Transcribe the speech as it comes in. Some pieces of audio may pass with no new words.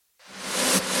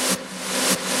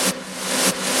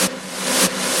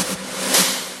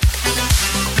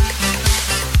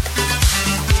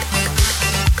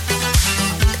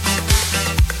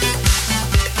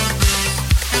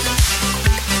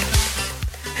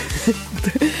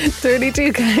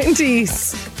32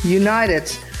 counties.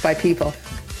 United by people.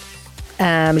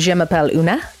 Je m'appelle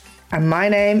Una. And my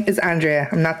name is Andrea.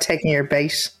 I'm not taking your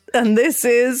bait. And this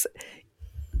is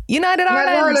United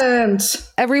Ireland.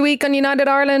 Every week on United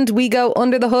Ireland, we go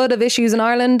under the hood of issues in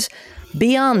Ireland,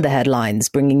 beyond the headlines,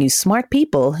 bringing you smart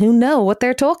people who know what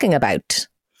they're talking about.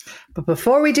 But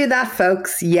before we do that,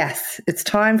 folks, yes, it's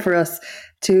time for us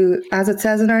to, as it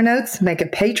says in our notes, make a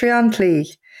Patreon plea.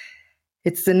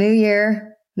 It's the new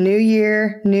year, new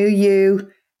you,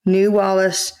 new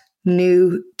wallet,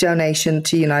 new donation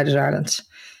to United Ireland.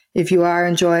 If you are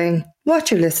enjoying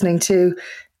what you're listening to,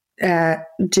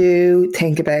 do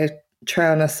think about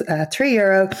throwing us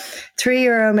 €3.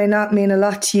 €3 may not mean a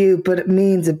lot to you, but it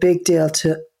means a big deal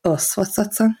to us. What's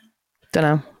that song? Don't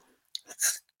know.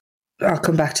 I'll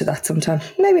come back to that sometime.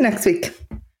 Maybe next week.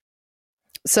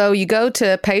 So you go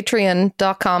to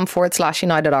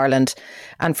patreon.com/United Ireland,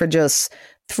 and for just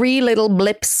 3 little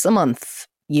blips a month,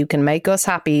 you can make us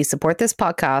happy, support this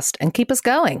podcast, and keep us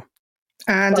going.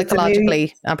 And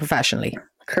psychologically and professionally.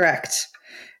 Correct.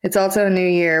 It's also a new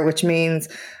year, which means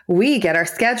we get our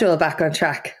schedule back on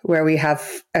track, where we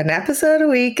have an episode a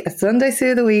week, a Sunday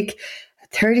Sue of the week,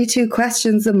 32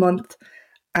 questions a month,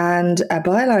 and a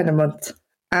byline a month.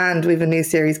 And we have a new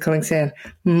series coming soon.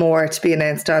 More to be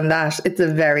announced on that. It's a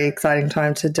very exciting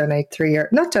time to donate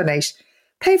not donate,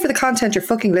 pay for the content you're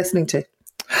fucking listening to.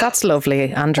 That's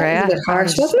lovely, Andrea. That's a bit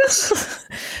harsh, wasn't it?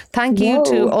 Thank you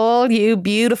to all you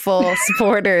beautiful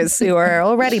supporters who are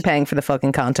already paying for the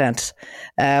fucking content.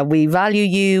 We value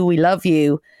you, we love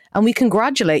you, and we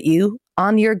congratulate you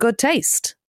on your good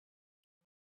taste.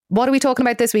 What are we talking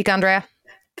about this week, Andrea?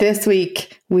 This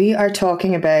week, we are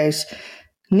talking about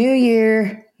new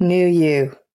year, new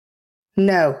you.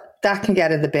 No, that can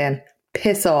get in the bin.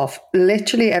 Piss off.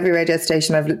 Literally every radio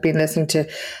station I've been listening to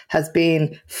has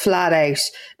been flat out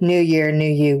new year, new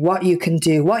you, what you can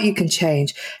do, what you can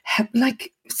change.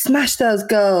 Like, smash those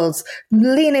goals,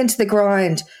 lean into the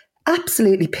grind,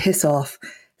 absolutely piss off.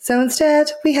 So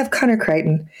instead, we have Conor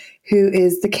Creighton, who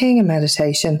is the king of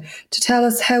meditation, to tell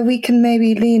us how we can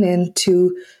maybe lean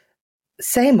into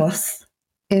same us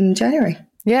in January.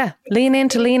 Yeah, lean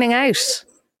into leaning out,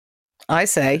 I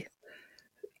say.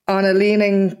 On a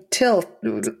leaning tilt.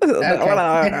 Okay.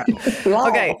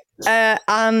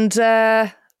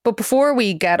 But before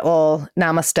we get all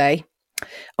namaste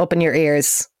up in your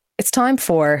ears, it's time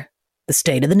for the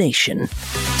State of the Nation.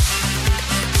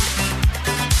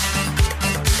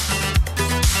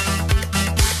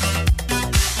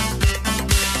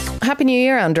 Happy New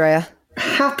Year, Andrea.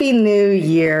 Happy New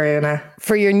Year, Una.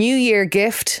 For your New Year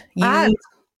gift,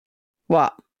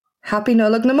 what? Happy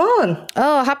Nollaig na Mán.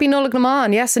 Oh, happy Nollaig na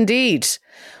Mán. Yes, indeed.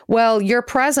 Well, your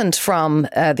present from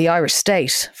the Irish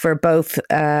state for both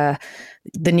the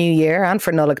New Year and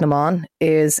for Nollaig na Mán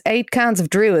is 8 cans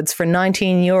of Druids for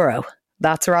 €19.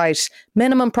 That's right.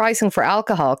 Minimum pricing for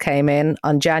alcohol came in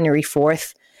on January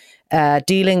 4th,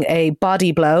 dealing a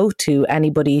body blow to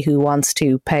anybody who wants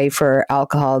to pay for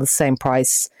alcohol the same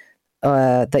price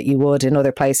that you would in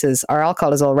other places. Our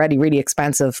alcohol is already really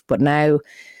expensive, but now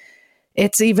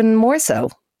it's even more so.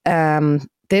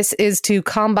 This is to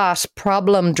combat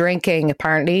problem drinking,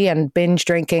 apparently, and binge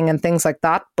drinking and things like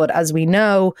that. But as we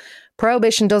know,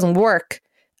 prohibition doesn't work.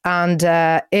 And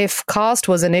if cost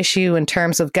was an issue in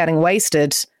terms of getting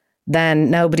wasted,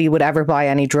 then nobody would ever buy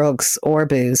any drugs or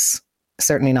booze.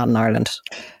 Certainly not in Ireland.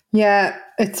 Yeah,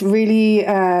 it's really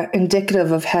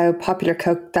indicative of how popular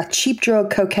that cheap drug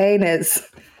cocaine is.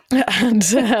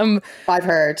 And I've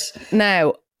heard.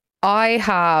 Now,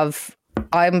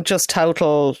 I'm just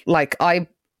total, like, I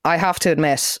have to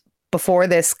admit, before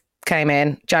this came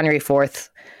in, January 4th,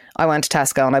 I went to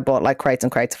Tesco and I bought like crates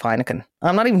and crates of Heineken.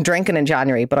 I'm not even drinking in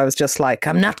January, but I was just like,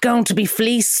 I'm not going to be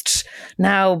fleeced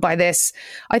now by this.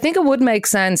 I think it would make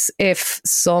sense if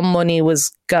some money was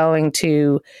going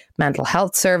to mental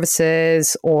health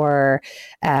services or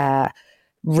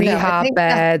rehab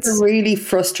beds. That's a really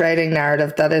frustrating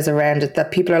narrative that is around it,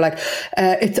 that people are like,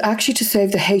 it's actually to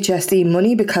save the HSE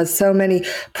money because so many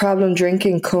problem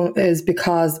drinking is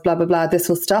because blah, blah, blah. This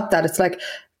will stop that. It's like,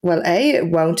 well, A,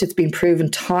 it won't. It's been proven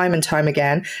time and time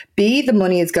again. B, the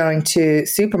money is going to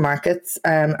supermarkets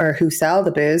or who sell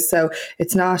the booze. So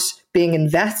it's not being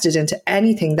invested into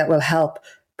anything that will help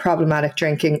problematic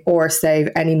drinking or save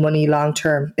any money long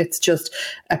term. It's just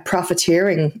a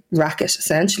profiteering racket,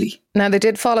 essentially. Now, they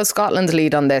did follow Scotland's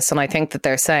lead on this, and I think that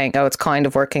they're saying, oh, it's kind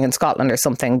of working in Scotland or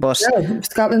something. But no,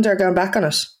 Scotland are going back on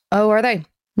it. Oh, are they?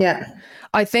 Yeah.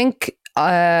 I think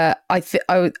I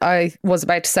was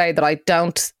about to say that I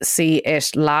don't see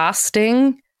it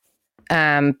lasting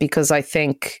because I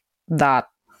think that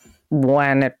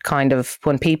when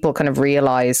people kind of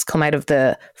realize, come out of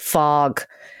the fog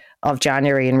of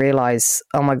January and realize,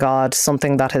 oh my God,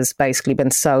 something that has basically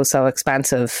been so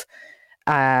expensive,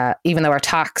 even though our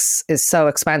tax is so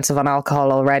expensive on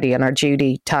alcohol already, and our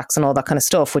duty tax and all that kind of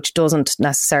stuff, which doesn't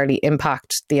necessarily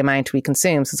impact the amount we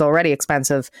consume. So it's already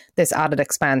expensive. This added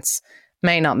expense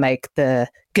may not make the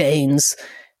gains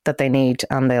that they need,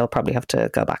 and they'll probably have to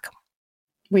go back.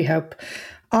 We hope.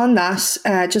 On that,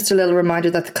 just a little reminder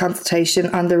that the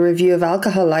consultation on the review of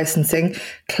alcohol licensing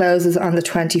closes on the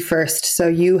 21st. So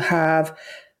you have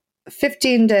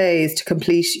 15 days to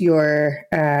complete your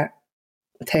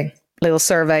thing. Little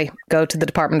survey. Go to the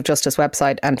Department of Justice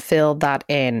website and fill that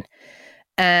in.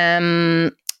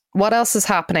 What else is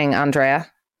happening, Andrea?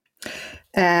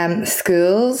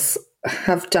 Schools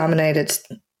have dominated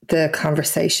the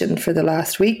conversation for the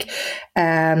last week.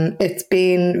 It's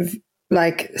been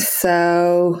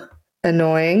so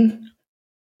annoying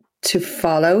to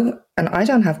follow, and I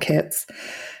don't have kids,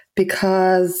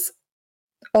 because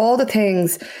all the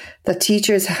things that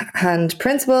teachers and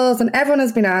principals and everyone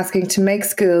has been asking to make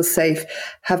schools safe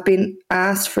have been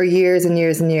asked for years and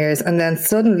years and years, and then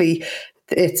suddenly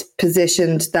it's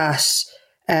positioned that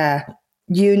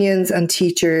unions and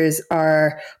teachers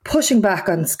are pushing back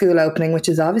on school opening, which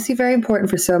is obviously very important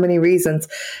for so many reasons.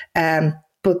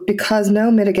 But because no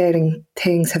mitigating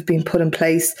things have been put in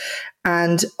place,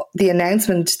 and the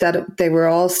announcement that they were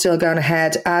all still going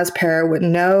ahead as per, with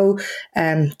no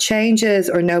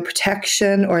changes or no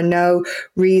protection or no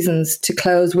reasons to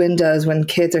close windows when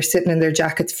kids are sitting in their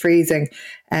jackets freezing,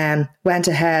 went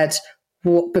ahead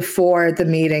before the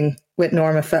meeting with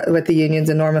with the unions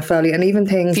and Norma Foley, and even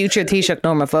things... Future Taoiseach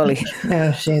Norma Foley.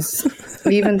 Oh,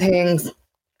 jeez. Even things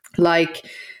like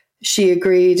she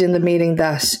agreed in the meeting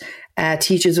that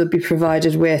teachers would be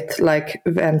provided with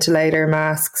ventilator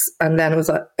masks, and then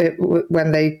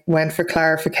when they went for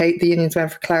clarification, the unions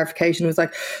went for clarification, it was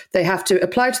like they have to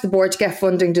apply to the board to get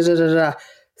funding.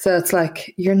 So it's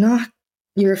like you're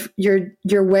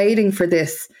waiting for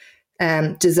this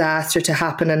disaster to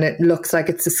happen, and it looks like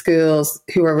it's the schools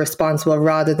who are responsible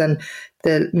rather than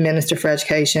the Minister for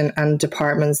Education and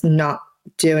departments not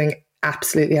doing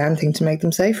absolutely anything to make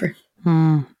them safer.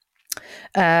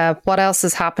 What else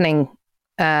is happening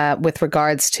with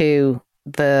regards to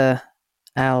the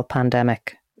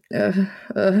pandemic?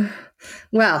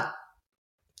 Well,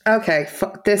 okay,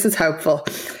 this is hopeful.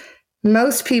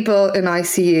 Most people in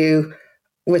ICU,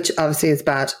 which obviously is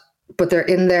bad, but they're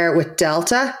in there with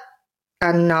Delta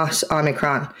and not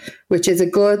Omicron, which is a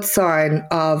good sign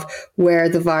of where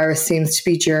the virus seems to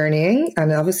be journeying.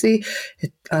 And obviously,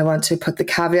 I want to put the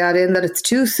caveat in that it's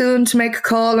too soon to make a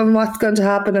call on what's going to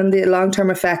happen and the long-term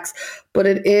effects, but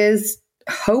it is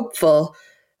hopeful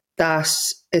that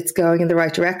it's going in the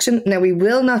right direction. Now, we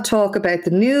will not talk about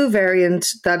the new variant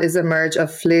that is emerged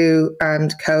of flu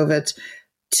and COVID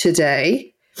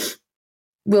today.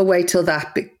 We'll wait till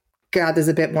that gathers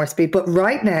a bit more speed. But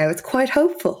right now, it's quite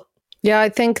hopeful. Yeah, I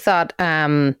think that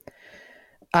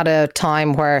at a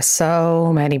time where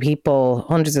so many people,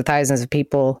 hundreds of thousands of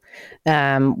people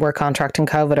were contracting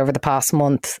COVID over the past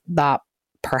month, that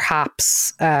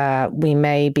perhaps we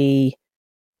may be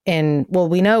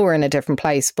we know we're in a different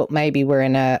place, but maybe we're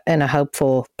in a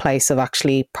hopeful place of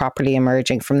actually properly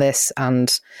emerging from this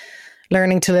and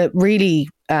learning to really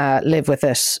live with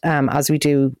it as we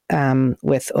do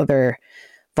with other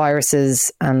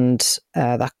viruses and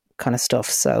that kind of stuff.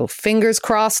 So fingers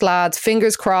crossed, lads,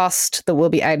 fingers crossed that we'll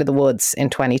be out of the woods in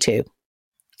 22.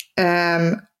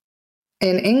 In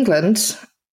England,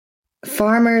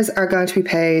 farmers are going to be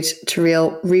paid to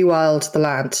rewild the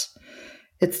land.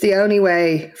 It's the only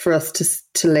way for us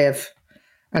to live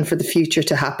and for the future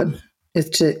to happen, is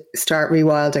to start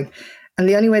rewilding. And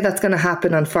the only way that's going to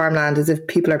happen on farmland is if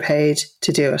people are paid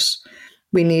to do it.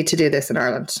 We need to do this in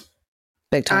Ireland.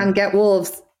 Big time. And get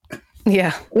wolves.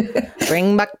 Yeah.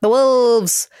 Bring back the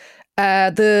wolves.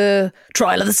 The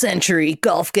trial of the century,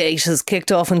 Golfgate, has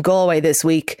kicked off in Galway this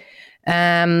week.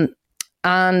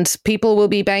 And people will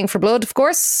be baying for blood, of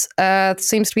course. It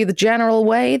seems to be the general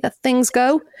way that things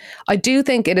go. I do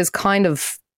think it is kind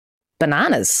of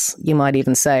bananas, you might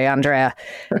even say, Andrea,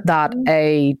 that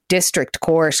a district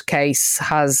court case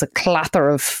has a clatter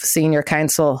of senior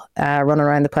counsel running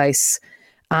around the place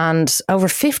and over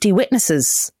 50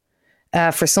 witnesses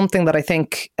for something that I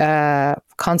think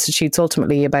constitutes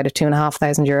ultimately about a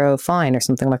 €2,500 fine or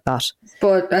something like that.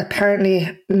 But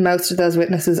apparently most of those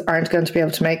witnesses aren't going to be able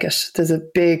to make it. There's a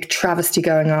big travesty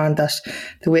going on that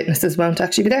the witnesses won't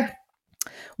actually be there.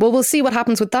 Well, we'll see what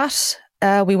happens with that.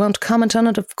 We won't comment on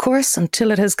it, of course,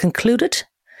 until it has concluded.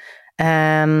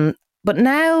 But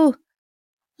now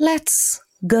let's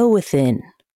go within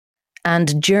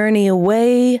and journey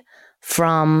away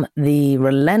from the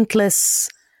relentless,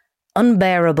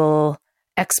 unbearable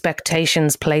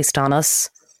expectations placed on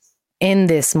us in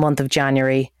this month of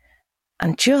January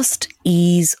and just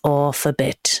ease off a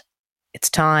bit. It's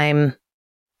time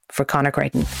for Conor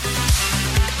Creighton.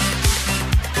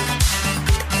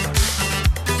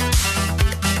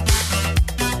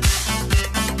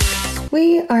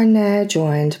 We are now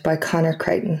joined by Conor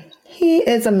Creighton. He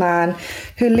is a man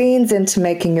who leans into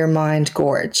making your mind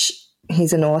gorge.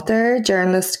 He's an author,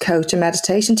 journalist, coach, and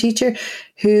meditation teacher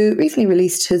who recently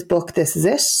released his book, This Is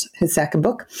It, his second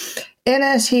book. In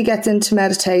it, he gets into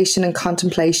meditation and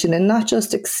contemplation in not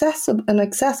just an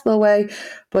accessible way,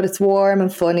 but it's warm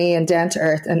and funny and down to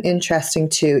earth and interesting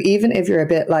too, even if you're a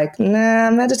bit like, nah,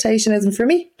 meditation isn't for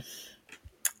me.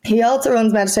 He also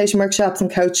runs meditation workshops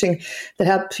and coaching that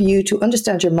help you to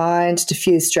understand your mind,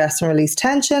 diffuse stress and release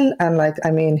tension.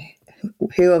 And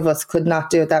who of us could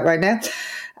not do that right now?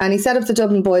 And he set up the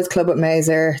Dublin Boys Club with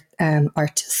Mazer,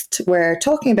 artist, where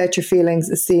talking about your feelings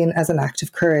is seen as an act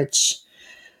of courage.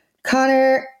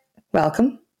 Conor,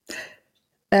 welcome.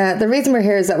 The reason we're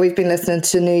here is that we've been listening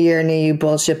to New Year, New You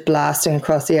bullshit blasting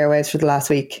across the airwaves for the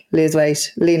last week. Lose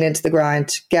weight, lean into the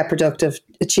grind, get productive,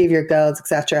 achieve your goals,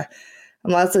 etc.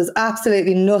 And whilst there's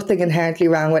absolutely nothing inherently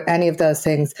wrong with any of those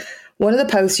things, one of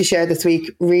the posts you shared this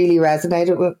week really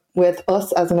resonated with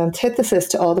us as an antithesis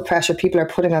to all the pressure people are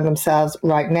putting on themselves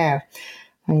right now.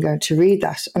 I'm going to read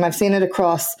that. And I've seen it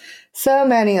across so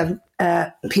many of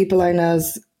people I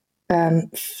know's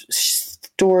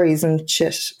stories and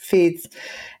shit feeds.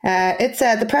 It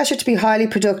said, the pressure to be highly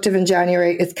productive in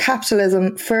January is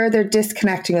capitalism further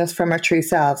disconnecting us from our true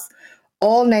selves.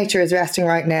 All nature is resting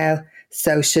right now.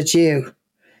 So should you.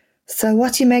 So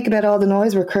what do you make about all the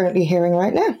noise we're currently hearing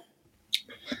right now?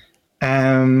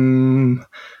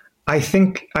 I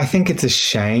think it's a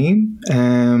shame,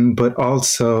 but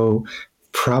also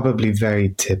probably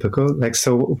very typical.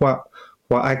 So what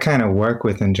I kind of work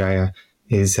with, Andrea,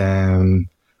 is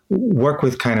work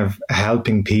with kind of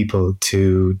helping people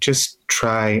to just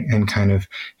try and kind of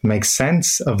make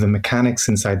sense of the mechanics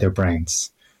inside their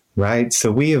brains. Right.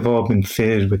 So we have all been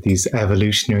fitted with these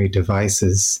evolutionary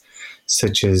devices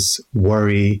such as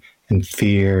worry and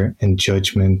fear and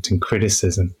judgment and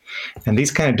criticism. And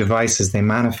these kind of devices, they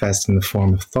manifest in the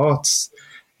form of thoughts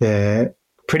that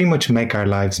pretty much make our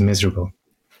lives miserable.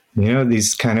 You know,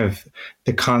 these kind of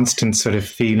the constant sort of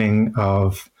feeling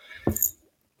of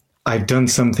I've done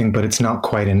something, but it's not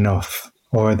quite enough.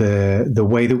 Or the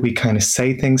way that we kind of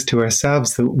say things to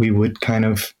ourselves that we would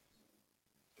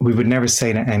never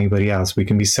say to anybody else. We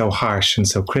can be so harsh and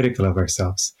so critical of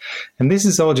ourselves. And this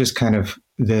is all just kind of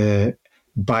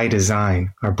by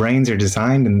design. Our brains are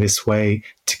designed in this way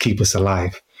to keep us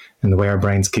alive. And the way our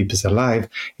brains keep us alive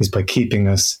is by keeping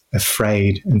us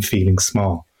afraid and feeling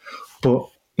small. But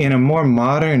in a more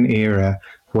modern era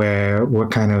where we're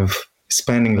kind of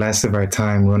spending less of our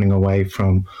time running away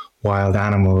from wild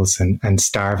animals and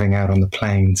starving out on the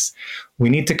plains, we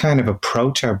need to kind of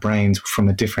approach our brains from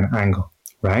a different angle.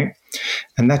 Right?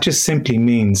 And that just simply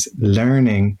means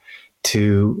learning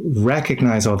to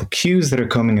recognize all the cues that are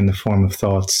coming in the form of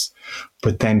thoughts,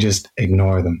 but then just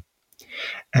ignore them.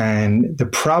 And the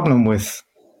problem with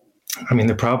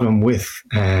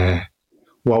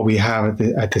what we have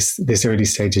at this early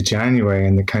stage of January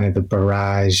and the kind of the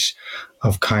barrage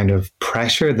of kind of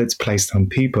pressure that's placed on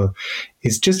people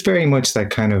is just very much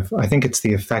that kind of, I think it's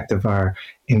the effect of our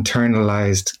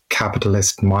internalized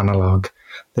capitalist monologue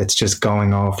that's just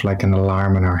going off like an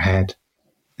alarm in our head.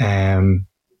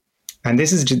 And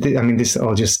this is, this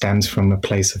all just stems from a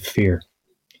place of fear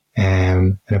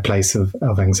and a place of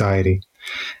anxiety.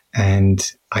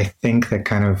 And I think that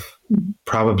kind of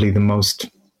probably the most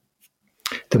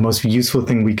useful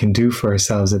thing we can do for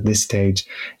ourselves at this stage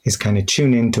is kind of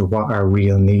tune into what our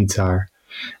real needs are.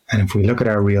 And if we look at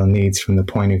our real needs from the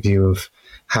point of view of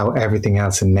how everything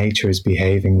else in nature is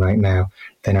behaving right now,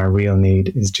 then our real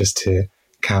need is just to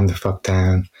calm the fuck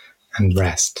down and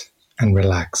rest and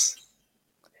relax.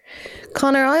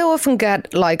 Conor, I often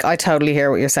get, I totally hear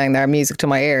what you're saying there, music to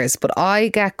my ears, but I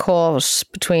get caught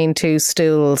between two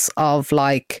stools of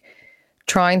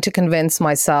trying to convince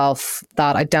myself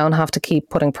that I don't have to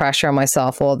keep putting pressure on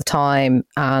myself all the time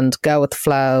and go with the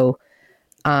flow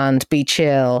and be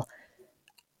chill.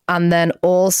 And then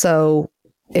also,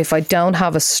 if I don't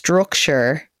have a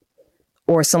structure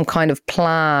or some kind of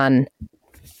plan,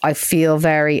 I feel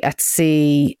very at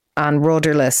sea and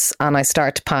rudderless and I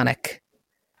start to panic.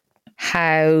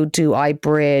 How do I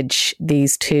bridge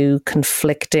these two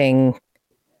conflicting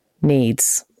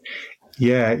needs?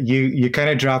 Yeah, you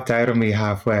kind of dropped out on me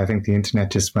halfway. I think the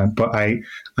internet just went, but I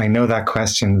know that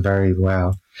question very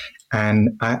well.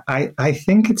 And I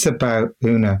think it's about,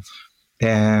 Una,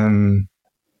 um,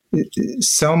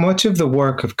 so much of the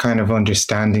work of kind of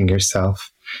understanding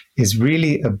yourself is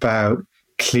really about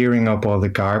clearing up all the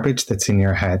garbage that's in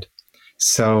your head.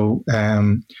 So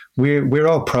we're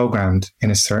all programmed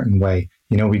in a certain way.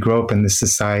 You know, we grow up in this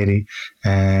society,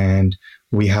 and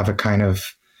we have a kind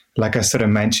of, like I sort of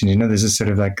mentioned, you know, there's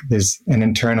an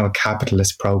internal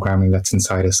capitalist programming that's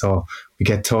inside us all. We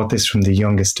get taught this from the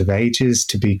youngest of ages,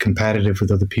 to be competitive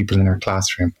with other people in our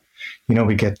classroom. You know,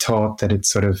 we get taught that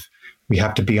it's sort of, we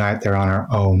have to be out there on our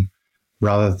own,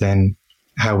 rather than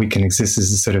how we can exist as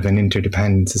a sort of an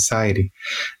interdependent society.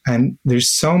 And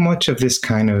there's so much of this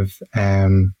kind of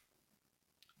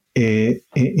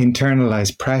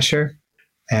internalized pressure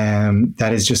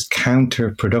that is just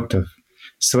counterproductive.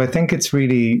 So I think it's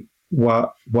really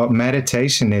what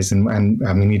meditation is. And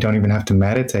I mean, you don't even have to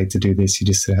meditate to do this. You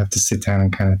just have to sit down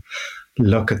and kind of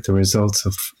look at the results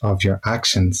of your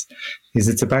actions.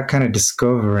 It's about kind of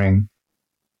discovering,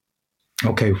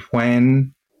 okay,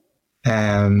 when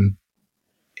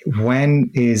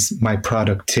is my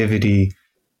productivity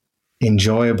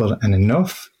enjoyable and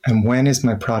enough? And when is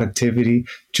my productivity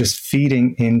just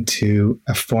feeding into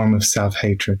a form of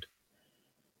self-hatred?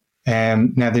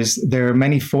 Now, there are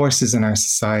many forces in our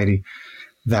society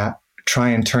that try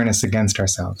and turn us against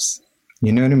ourselves.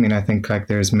 You know what I mean? I think like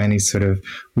there's many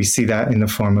we see that in the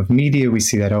form of media. We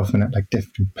see that often at like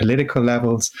different political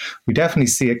levels. We definitely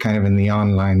see it kind of in the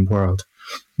online world.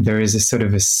 There is a sort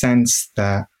of a sense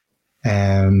that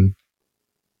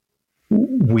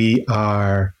we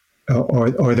are,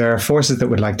 or there are forces that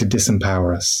would like to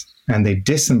disempower us, and they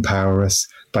disempower us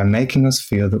by making us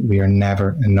feel that we are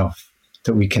never enough,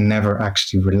 that we can never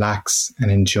actually relax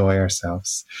and enjoy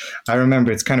ourselves. I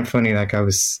remember, it's kind of funny, like I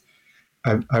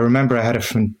remember I had a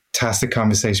fantastic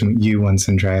conversation with you once,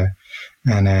 Andrea,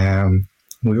 and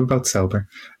we were both sober.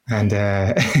 And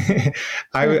I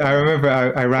remember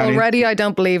I ran already. I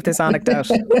don't believe this anecdote.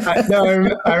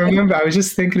 I remember I was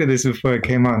just thinking of this before it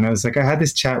came on. I was like, I had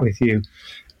this chat with you,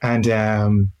 and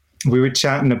we were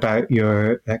chatting about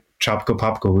your Tropical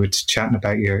Popical. We were chatting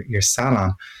about your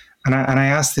salon, and I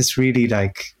asked this really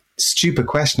like stupid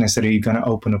question. I said, "Are you going to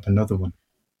open up another one?"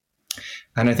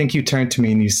 And I think you turned to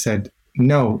me and you said,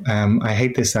 "No, I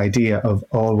hate this idea of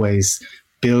always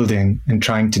building and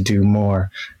trying to do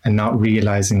more and not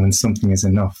realizing when something is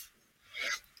enough."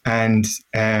 And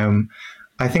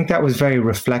I think that was very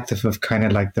reflective of kind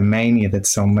of like the mania that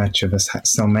so many of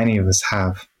us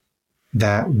have,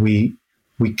 that we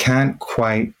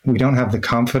don't have the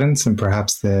confidence and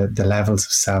perhaps the levels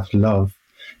of self-love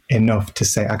enough to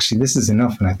say, actually, this is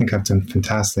enough. And I think I've done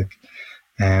fantastic.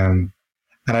 And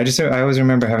I always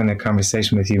remember having that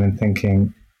conversation with you and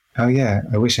thinking, oh yeah,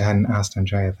 I wish I hadn't asked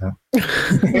Andrea that.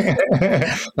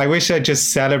 I wish I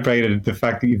just celebrated the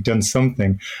fact that you've done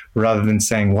something rather than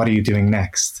saying, what are you doing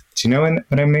next? Do you know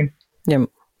what I mean? Yeah.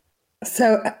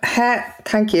 So,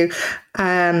 thank you.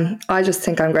 I just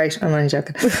think I'm great. I'm only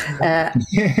joking.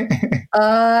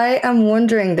 I am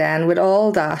wondering then, with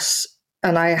all that,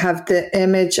 and I have the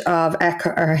image of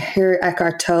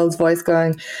Eckhart Tolle's voice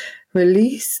going,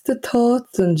 release the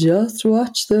thoughts and just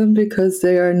watch them because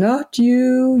they are not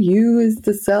you. You is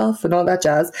the self and all that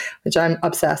jazz, which I'm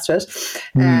obsessed with.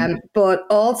 But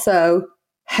also,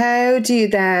 how do you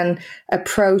then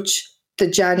approach the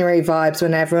January vibes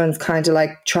when everyone's kind of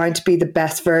like trying to be the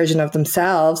best version of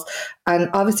themselves? And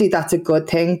obviously that's a good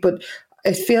thing, but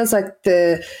it feels like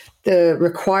the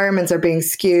requirements are being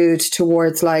skewed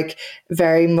towards like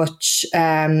very much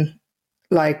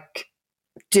like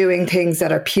doing things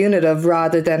that are punitive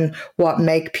rather than what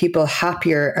make people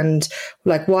happier, and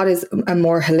like what is a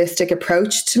more holistic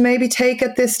approach to maybe take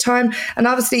at this time. And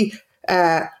obviously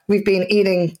we've been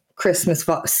eating Christmas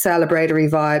celebratory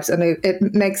vibes, and it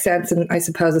makes sense, and I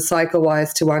suppose a cycle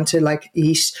wise, to want to like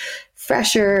eat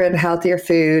fresher and healthier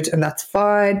food, and that's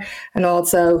fine. And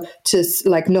also to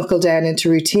like knuckle down into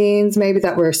routines maybe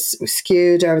that were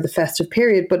skewed over the festive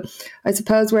period. But I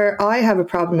suppose where I have a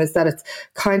problem is that it's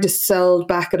kind of sold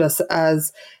back at us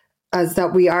as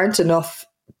that we aren't enough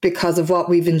because of what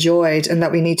we've enjoyed and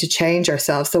that we need to change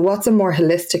ourselves. So what's a more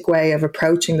holistic way of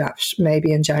approaching that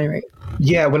maybe in January?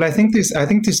 Yeah, well, I think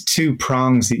there's two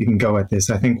prongs that you can go at this.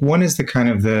 I think one is the kind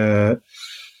of the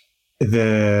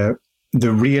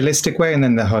realistic way, and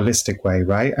then the holistic way,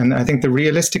 right? And I think the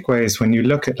realistic way is when you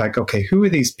look at like, okay, who are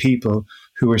these people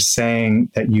who are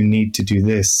saying that you need to do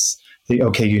this?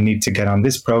 Okay, you need to get on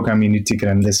this program, you need to get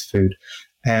on this food.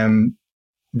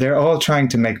 They're all trying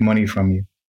to make money from you.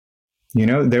 You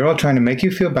know, they're all trying to make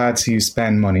you feel bad so you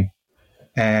spend money.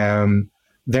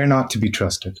 They're not to be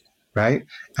trusted, right?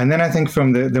 And then I think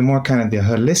from the more kind of the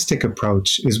holistic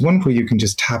approach is one where you can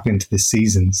just tap into the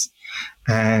seasons.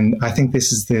 And I think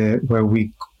this is where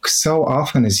we so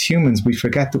often as humans, we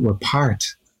forget that we're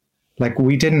part. Like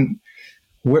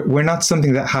we're not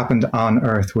something that happened on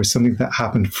Earth. We're something that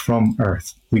happened from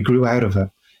Earth. We grew out of it.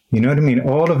 You know what I mean?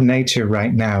 All of nature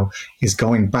right now is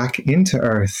going back into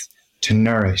Earth to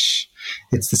nourish.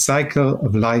 It's the cycle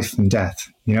of life and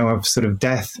death, you know, of sort of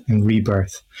death and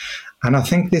rebirth. And I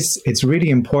think it's really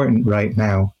important right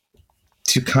now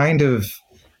to kind of,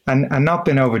 and not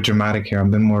been over dramatic here,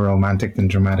 I've been more romantic than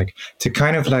dramatic, to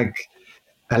kind of like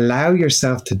allow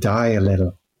yourself to die a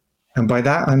little. And by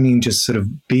that, I mean just sort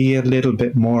of be a little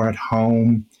bit more at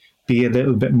home, be a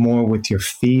little bit more with your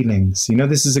feelings. You know,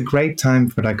 this is a great time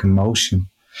for like emotion.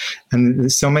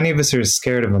 And so many of us are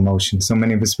scared of emotion. So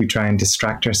many of us, we try and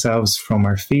distract ourselves from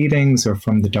our feelings or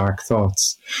from the dark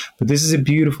thoughts. But this is a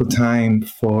beautiful time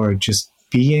for just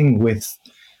being with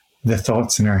the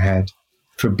thoughts in our head,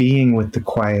 for being with the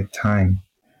quiet time.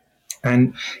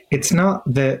 And it's not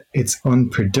that it's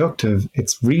unproductive,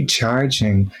 it's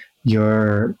recharging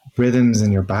your rhythms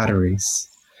and your batteries.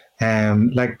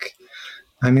 We've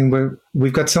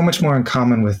got so much more in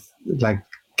common with like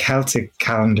Celtic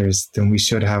calendars than we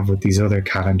should have with these other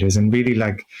calendars. And really,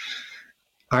 like,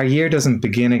 our year doesn't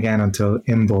begin again until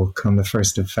Imbolc on the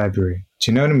 1st of February.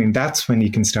 Do you know what I mean? That's when you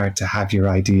can start to have your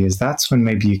ideas. That's when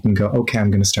maybe you can go, okay,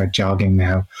 I'm going to start jogging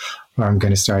now, or I'm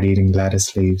going to start eating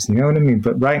lettuce leaves. You know what I mean?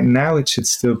 But right now it should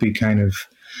still be kind of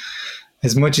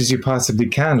as much as you possibly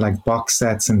can, like box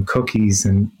sets and cookies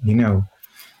and, you know,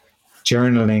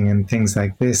 journaling and things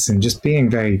like this, and just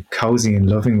being very cozy and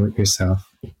loving with yourself.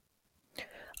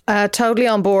 Totally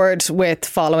on board with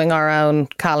following our own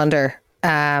calendar,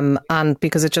 and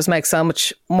because it just makes so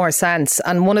much more sense.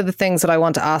 And one of the things that I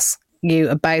want to ask you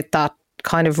about that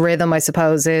kind of rhythm, I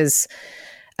suppose, is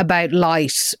about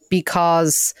light,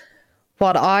 because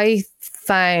what I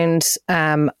found,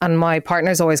 and my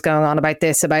partner's always going on about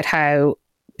this, about how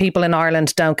people in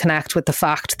Ireland don't connect with the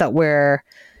fact that we're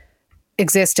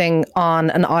existing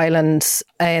on an island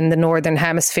in the Northern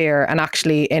Hemisphere and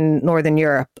actually in Northern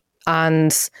Europe.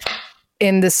 And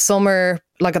in the summer,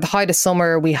 like at the height of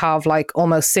summer, we have like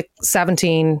almost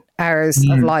 17 hours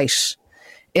of light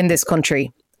in this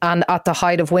country. And at the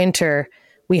height of winter,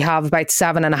 we have about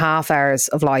 7.5 hours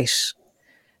of light.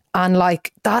 And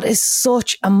like, that is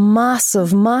such a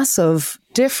massive, massive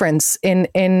difference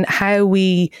in how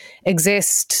we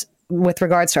exist with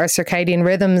regards to our circadian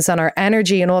rhythms and our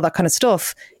energy and all that kind of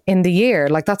stuff in the year.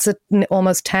 Like, that's an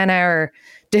almost 10-hour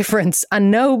difference, and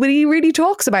nobody really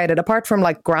talks about it apart from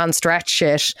like grand stretch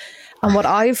shit. And what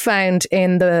I've found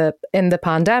in the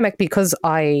pandemic, because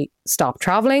I stopped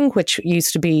traveling, which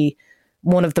used to be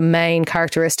one of the main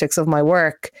characteristics of my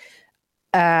work,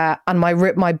 and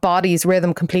my body's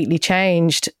rhythm completely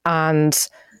changed, and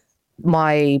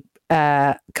my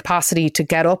capacity to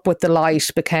get up with the light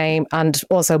became, and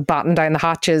also batten down the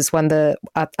hatches when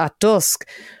at dusk,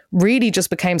 really just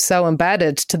became so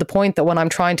embedded, to the point that when I'm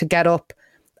trying to get up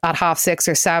at 6:30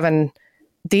 or 7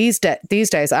 these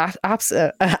days,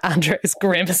 Andrew is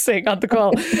grimacing on the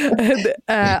call.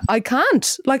 I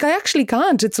can't. Like, I actually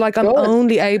can't. It's like I'm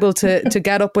only able to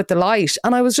get up with the light.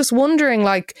 And I was just wondering,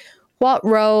 like, what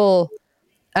role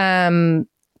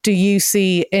do you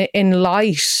see in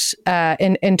light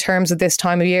in terms of this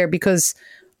time of year? Because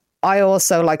I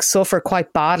also like suffer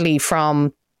quite badly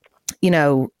from, you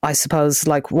know, I suppose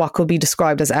like what could be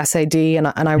described as SAD, and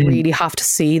I really have to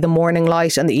see the morning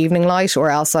light and the evening light,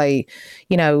 or else I,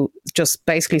 you know, just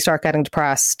basically start getting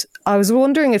depressed. I was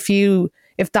wondering if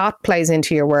that plays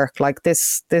into your work, like the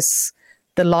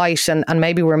light, and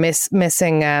maybe we're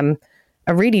missing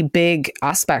a really big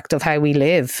aspect of how we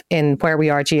live in where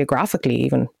we are geographically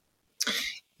even.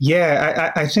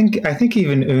 Yeah, I think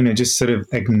even Una, just sort of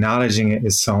acknowledging it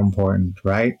is so important,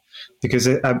 right? Because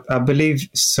I believe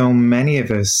so many of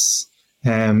us,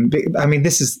 I mean,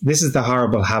 this is the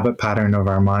horrible habit pattern of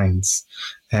our minds.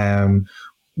 We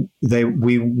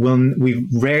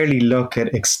rarely look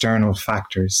at external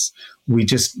factors. We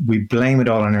blame it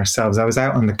all on ourselves. I was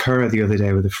out on the Curragh the other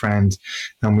day with a friend,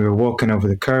 and we were walking over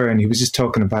the Curragh, and he was just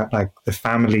talking about like the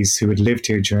families who had lived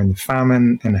here during the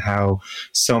famine, and how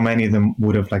so many of them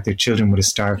would have, like, their children would have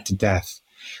starved to death.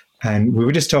 And we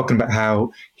were just talking about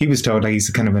how he was told, like, he's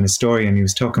kind of an historian, he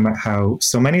was talking about how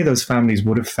so many of those families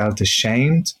would have felt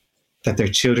ashamed that their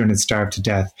children had starved to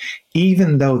death,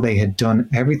 even though they had done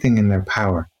everything in their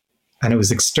power. And it was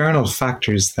external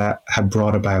factors that had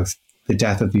brought about the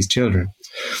death of these children.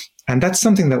 And that's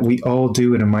something that we all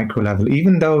do at a micro level.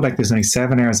 Even though like there's only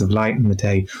 7 hours of light in the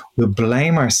day, we'll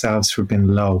blame ourselves for being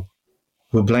low.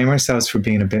 We'll blame ourselves for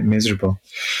being a bit miserable.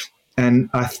 And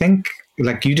I think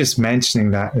like you just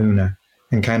mentioning that, Una,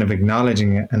 and kind of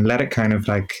acknowledging it and let it kind of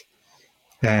like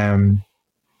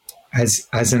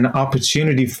as an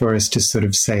opportunity for us to sort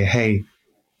of say, hey,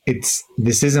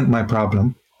 this isn't my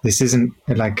problem. This isn't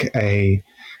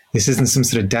some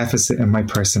sort of deficit in my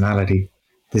personality.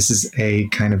 This is a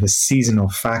kind of a seasonal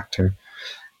factor.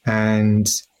 And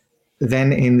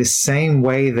then in the same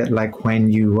way that like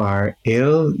when you are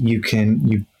ill, you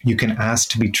can ask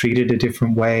to be treated a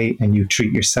different way and you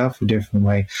treat yourself a different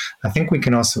way. I think we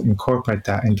can also incorporate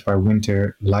that into our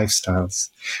winter lifestyles.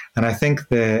 And I think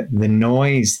the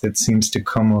noise that seems to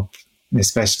come up,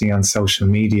 especially on social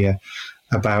media,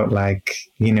 about like,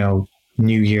 you know,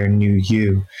 new year, new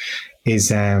you, is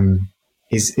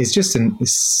just an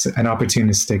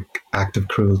opportunistic act of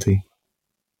cruelty.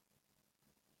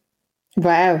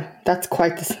 Wow, that's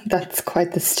quite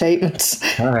the statement.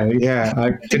 Yeah,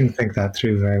 I didn't think that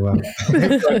through very well.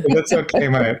 That's what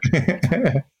came out.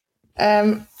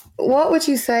 What would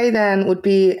you say then would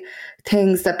be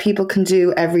things that people can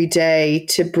do every day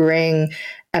to bring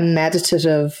a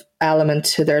meditative element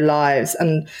to their lives?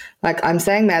 And like, I'm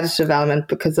saying meditative element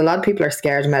because a lot of people are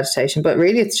scared of meditation, but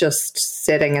really it's just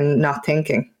sitting and not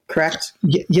thinking. Correct?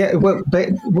 Yeah. Well,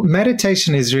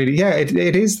 meditation is really,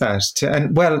 it is that.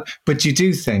 But you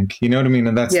do think, you know what I mean?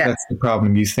 And that's the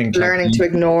problem. You think learning to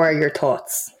ignore your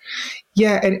thoughts.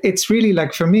 Yeah. And it's really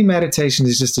like, for me, meditation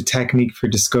is just a technique for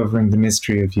discovering the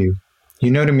mystery of you.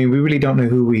 You know what I mean? We really don't know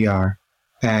who we are.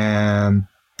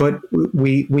 But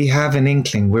we have an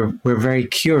inkling. We're very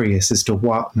curious as to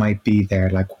what might be there.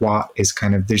 Like what is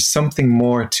kind of, there's something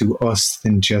more to us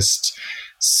than just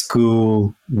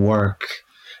school, work,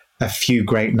 a few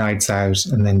great nights out,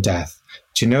 and then death.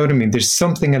 Do you know what I mean? There's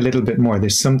something a little bit more.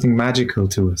 There's something magical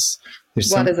to us.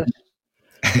 What is it?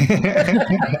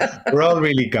 We're all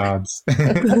really gods.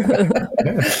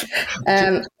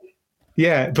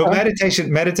 Yeah, but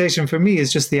meditation for me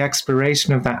is just the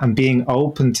exploration of that and being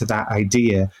open to that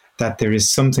idea that there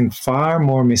is something far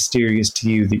more mysterious to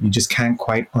you that you just can't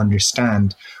quite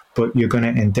understand, but you're going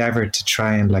to endeavor to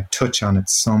try and like touch on it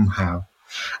somehow.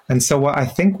 And so what I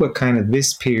think what kind of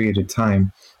this period of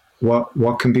time,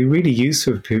 what can be really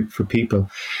useful for people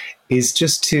is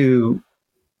just to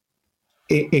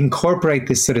incorporate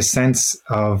this sort of sense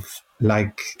of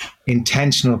like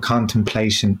intentional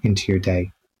contemplation into your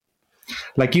day.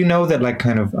 Like, you know, that like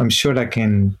kind of, I'm sure like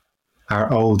in our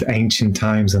old ancient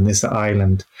times on this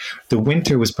island, the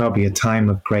winter was probably a time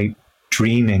of great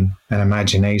dreaming and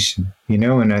imagination, you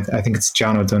know, and I think it's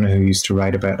John O'Donoghue who used to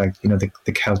write about like, you know, the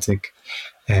Celtic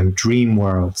dream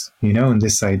world, you know, and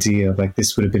this idea of like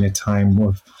this would have been a time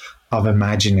of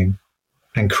imagining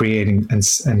and creating and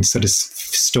sort of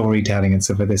storytelling and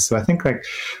stuff like this. So I think like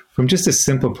from just a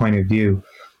simple point of view,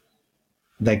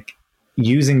 like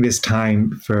using this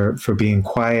time for being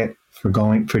quiet, for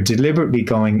deliberately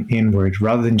going inward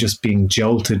rather than just being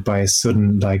jolted by a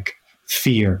sudden like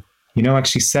fear. You know,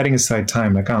 actually setting aside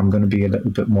time, like, oh, I'm going to be a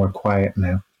little bit more quiet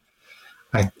now.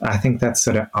 I think that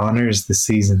sort of honors the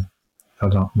season a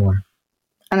lot more.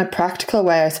 And a practical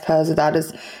way, I suppose, of that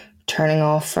is turning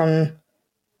off from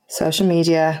social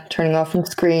media, turning off from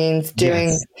screens,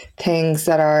 doing things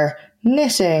that are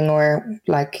knitting or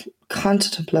like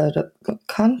contemplative,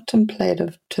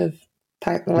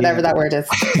 whatever that word is.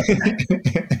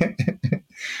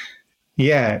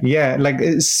 Yeah, like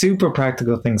super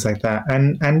practical things like that.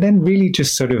 And then really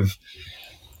just sort of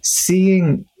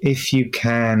seeing if you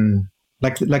can,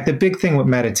 like the big thing with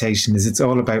meditation is it's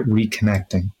all about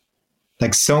reconnecting.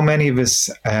 Like so many of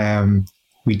us,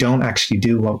 we don't actually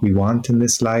do what we want in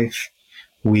this life.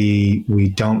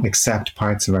 We don't accept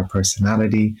parts of our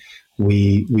personality.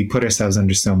 We put ourselves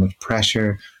under so much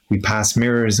pressure. We pass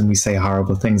mirrors and we say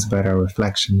horrible things about our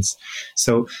reflections.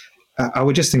 So I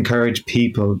would just encourage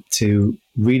people to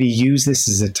really use this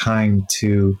as a time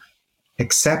to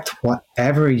accept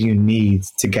whatever you need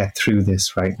to get through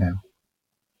this right now.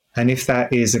 And if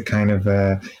that is a kind of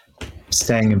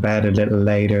staying in bed a little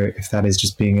later, if that is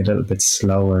just being a little bit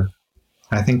slower,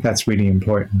 I think that's really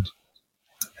important.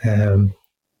 Rather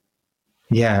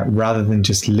than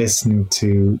just listening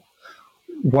to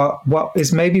what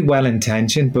is maybe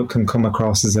well-intentioned, but can come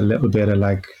across as a little bit of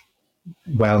like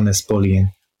wellness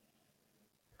bullying.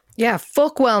 Yeah,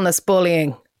 fuck wellness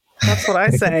bullying. That's what I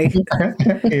say.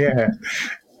 Yeah.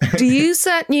 Do you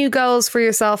set new goals for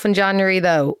yourself in January,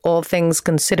 though, all things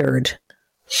considered?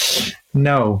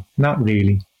 No, not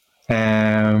really.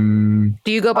 Do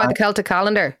you go by the Celtic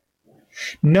calendar?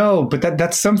 No, but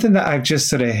that's something that I've just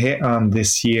sort of hit on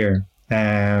this year.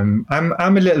 I'm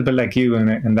a little bit like you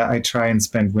in that I try and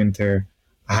spend winter.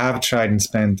 I have tried and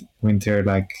spent winter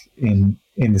like in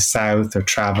the south or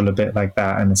travel a bit like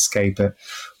that and escape it.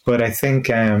 But I think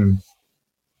I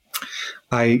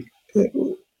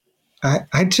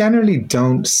I generally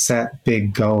don't set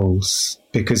big goals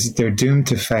because they're doomed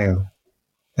to fail.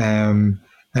 And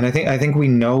I think we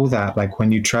know that, like,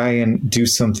 when you try and do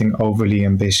something overly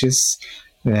ambitious,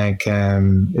 like,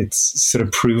 it's sort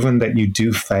of proven that you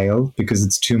do fail because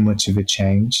it's too much of a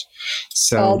change.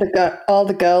 So all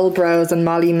the girl bros and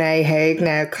Molly May Haig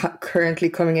now currently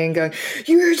coming in going,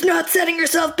 "You're not setting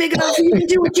yourself big enough. You can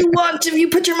do what you want if you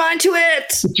put your mind to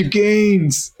it. Put your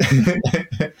gains."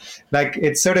 Like,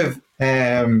 it's sort of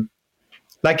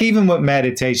like, even with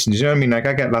meditation, do you know what I mean? Like,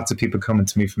 I get lots of people coming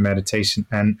to me for meditation,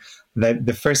 and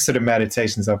the first sort of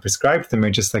meditations I'll prescribe them are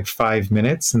just like 5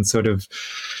 minutes, and sort of,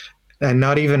 and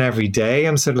not even every day.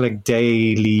 I'm sort of like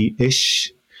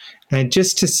daily-ish, and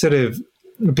just to sort of,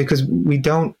 because we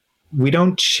don't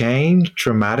change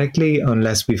dramatically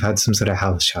unless we've had some sort of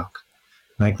health shock.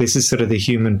 Like, this is sort of the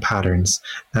human patterns,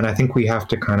 and I think we have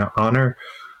to kind of honor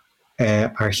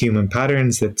our human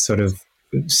patterns, that sort of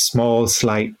small,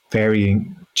 slight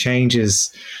varying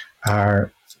changes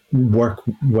are work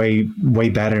way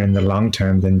better in the long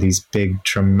term than these big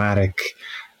dramatic,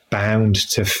 bound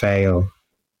to fail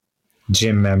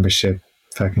gym membership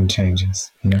fucking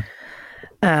changes, you know.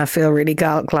 I feel really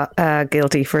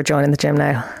guilty for joining the gym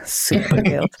now. Super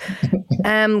guilt.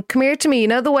 Come here to me. You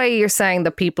know the way you're saying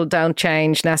that people don't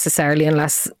change necessarily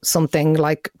unless something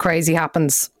like crazy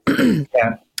happens.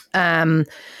 Yeah.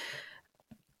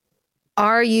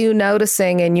 Are you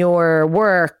noticing in your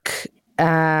work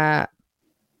that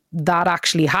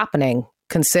actually happening,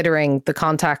 considering the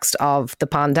context of the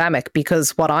pandemic?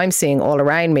 Because what I'm seeing all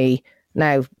around me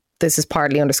now, this is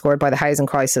partly underscored by the housing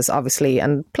crisis, obviously,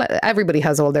 and everybody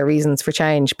has all their reasons for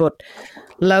change, but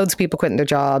loads of people quitting their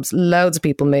jobs, loads of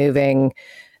people moving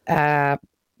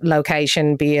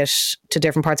location, be it to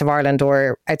different parts of Ireland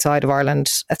or outside of Ireland,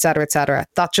 etc., etc.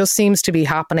 That just seems to be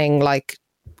happening like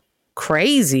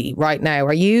crazy right now.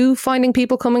 Are you finding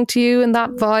people coming to you in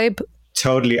that vibe?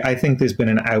 Totally. I think there's been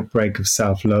an outbreak of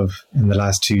self-love in the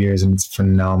last 2 years, and it's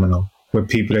phenomenal, where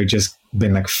people are just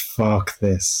been like, fuck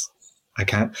this. I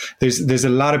can't. There's a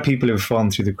lot of people who've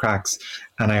fallen through the cracks,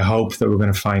 and I hope that we're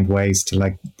going to find ways to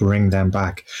like bring them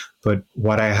back. But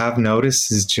what I have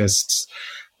noticed is just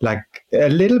like a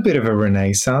little bit of a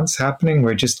renaissance happening,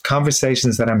 where just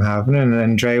conversations that I'm having, and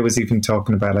Andrea was even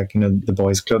talking about, like, you know, the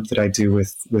boys club that I do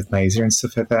with Mazer and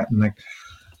stuff like that. And like,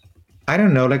 I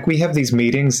don't know, like, we have these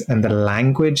meetings, and the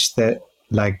language that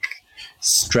like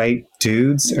straight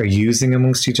dudes are using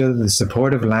amongst each other, the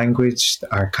supportive language,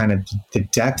 are kind of the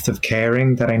depth of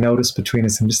caring that I noticed between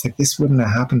us. I'm just like, this wouldn't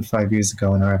have happened 5 years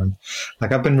ago in Ireland.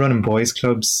 Like, I've been running boys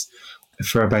clubs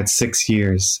for about 6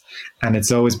 years, and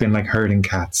it's always been like herding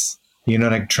cats, you know,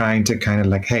 like trying to kind of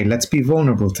like, hey, let's be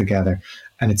vulnerable together.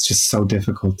 And it's just so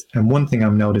difficult. And one thing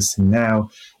I'm noticing now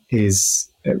is,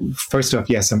 first off,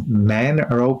 yes, men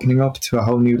are opening up to a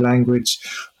whole new language,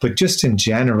 but just in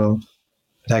general,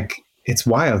 like, it's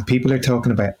wild. People are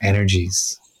talking about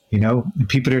energies, you know,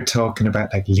 people are talking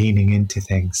about like leaning into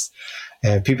things.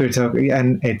 People are talking,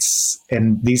 and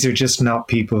these are just not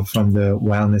people from the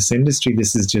wellness industry.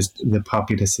 This is just the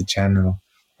populace in general.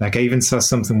 Like, I even saw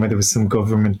something where there was some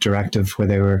government directive where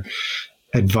they were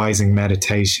advising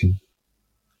meditation.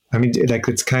 I mean, like,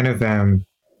 it's kind of,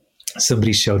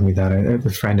 somebody showed me that, a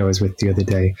friend I was with the other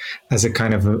day, as a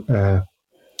kind of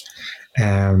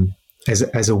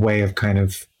as a way of kind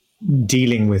of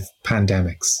dealing with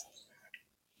pandemics.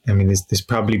 I mean, there's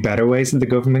probably better ways that the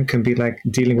government can be like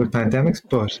dealing with pandemics,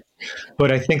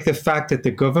 but I think the fact that the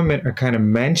government are kind of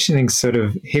mentioning sort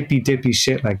of hippy dippy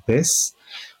shit like this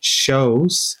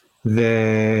shows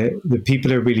the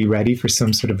people are really ready for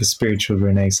some sort of a spiritual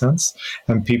renaissance,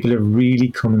 and people are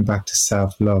really coming back to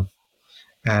self-love.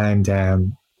 And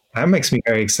that makes me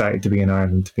very excited to be in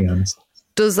Ireland, to be honest.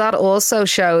 Does that also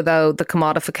show, though, the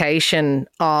commodification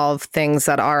of things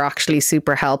that are actually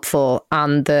super helpful,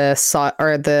 and the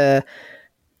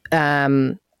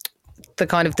kind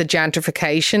of the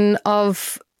gentrification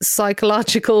of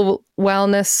psychological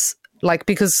wellness? Like,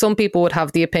 because some people would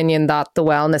have the opinion that the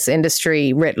wellness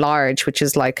industry writ large, which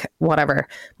is like whatever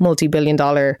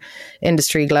multi-billion-dollar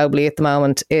industry globally at the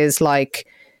moment, is like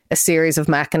a series of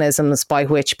mechanisms by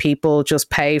which people just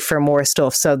pay for more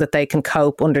stuff so that they can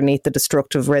cope underneath the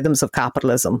destructive rhythms of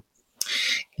capitalism.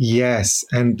 Yes,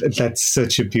 and that's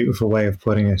such a beautiful way of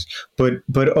putting it.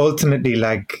 But ultimately,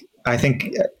 like, I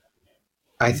think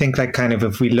I think like kind of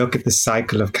if we look at the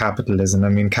cycle of capitalism, I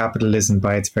mean, capitalism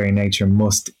by its very nature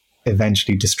must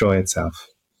eventually destroy itself.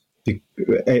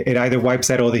 It either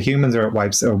wipes out all the humans or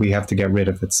we have to get rid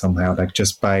of it somehow, like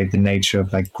just by the nature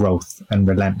of like growth and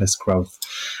relentless growth.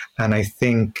 And I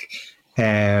think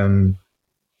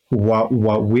what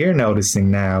we're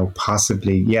noticing now,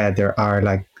 possibly, yeah, there are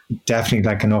like definitely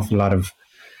like an awful lot of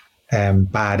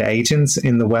bad agents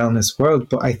in the wellness world.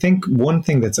 But I think one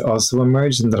thing that's also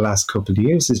emerged in the last couple of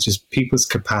years is just people's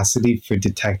capacity for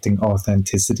detecting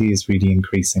authenticity is really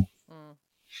increasing.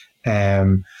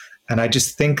 And I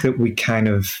just think that we kind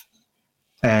of,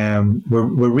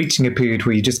 we're reaching a period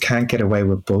where you just can't get away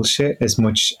with bullshit as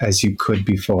much as you could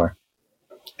before.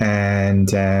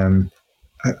 And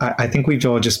I think we've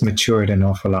all just matured an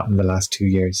awful lot in the last 2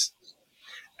 years.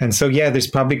 And so, yeah,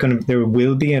 there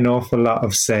will be an awful lot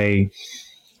of, say,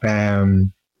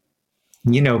 kind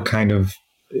of,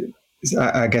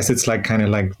 I guess it's like kind of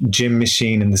like gym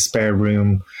machine in the spare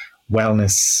room,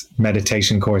 wellness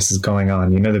meditation courses going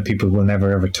on. The people will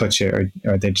never ever touch it,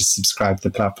 or they just subscribe to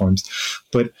the platforms.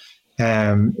 But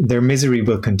their misery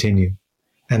will continue,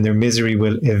 and their misery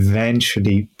will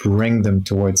eventually bring them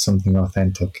towards something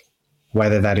authentic,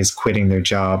 whether that is quitting their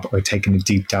job or taking a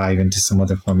deep dive into some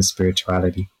other form of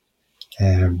spirituality.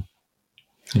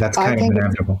 That's kind of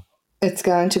inevitable. It's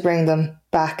going to bring them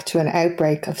back to an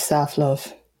outbreak of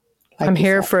self-love. I'm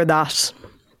here for that.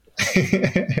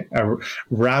 A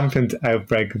rampant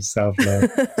outbreak of self-love.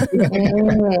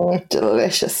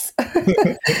 Delicious.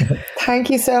 Thank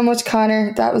you so much,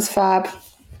 Conor. That was fab.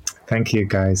 Thank you,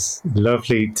 guys.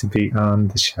 Lovely to be on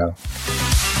the show.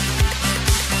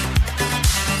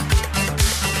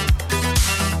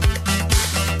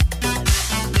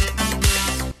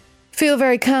 Feel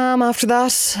very calm after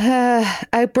that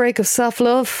outbreak of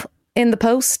self-love in the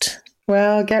post.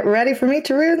 Well, get ready for me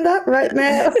to ruin that right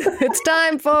now. It's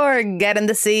time for Get in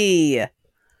the Sea.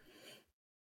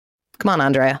 Come on,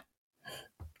 Andrea.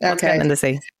 What's getting in the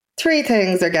sea? 3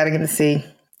 things are getting in the sea.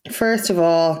 First of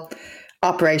all,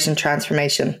 Operation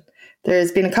Transformation.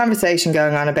 There's been a conversation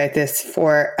going on about this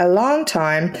for a long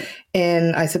time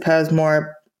in, I suppose,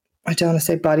 more, I don't want to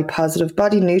say body positive,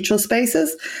 body neutral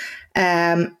spaces.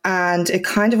 And it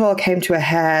kind of all came to a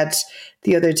head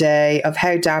the other day of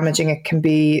how damaging it can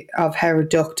be, of how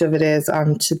reductive it is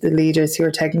onto the leaders who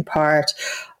are taking part,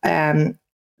 and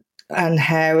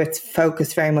how it's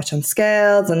focused very much on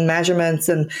scales and measurements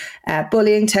and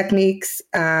bullying techniques.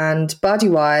 And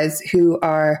Bodywise, who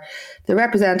are the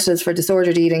representatives for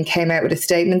disordered eating, came out with a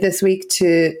statement this week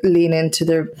to lean into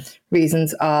the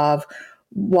reasons of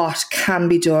what can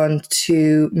be done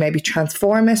to maybe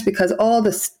transform it, because all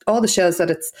the shows that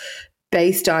it's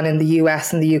based on in the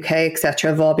US and the UK, etc.,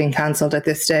 have all been cancelled at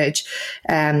this stage.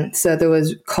 So there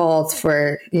was calls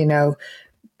for,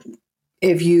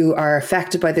 if you are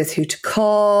affected by this, who to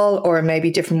call, or maybe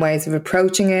different ways of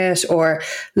approaching it, or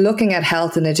looking at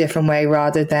health in a different way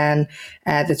rather than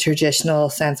the traditional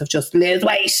sense of just lose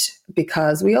weight,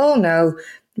 because we all know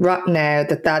right now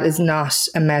that is not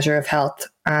a measure of health,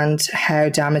 and how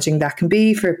damaging that can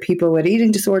be for people with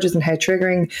eating disorders, and how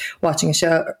triggering watching a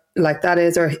show like that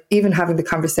is, or even having the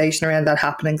conversation around that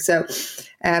happening. So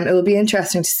it will be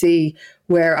interesting to see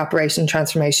where Operation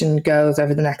Transformation goes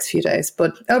over the next few days.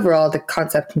 But overall, the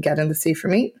concept can get in the sea for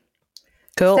me.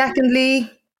 Cool. Secondly,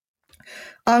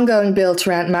 ongoing build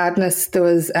to rent madness. There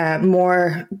was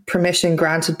more permission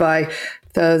granted by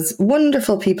those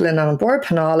wonderful people in On Board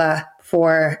Penala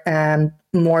for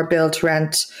more build to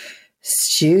rent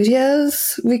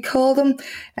studios, we call them.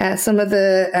 Some of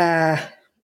the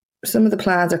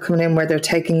plans are coming in where they're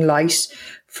taking light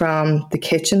from the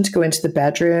kitchen to go into the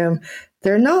bedroom.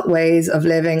 They're not ways of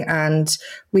living, and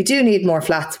we do need more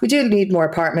flats. We do need more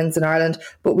apartments in Ireland,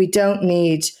 but we don't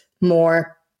need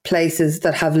more places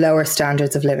that have lower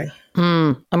standards of living.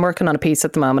 I'm working on a piece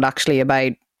at the moment, actually,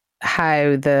 about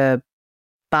how the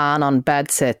ban on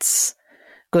bedsits,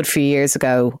 good few years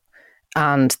ago,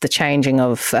 and the changing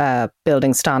of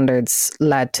building standards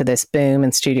led to this boom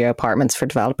in studio apartments for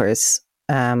developers.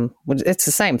 It's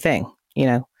the same thing,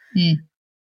 There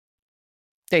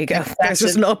you go. There's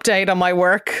just an update on my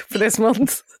work for this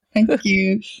month. Thank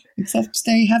you. Except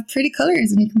they have pretty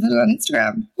colours and you can put it on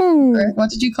Instagram. Or what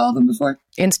did you call them before?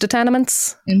 Insta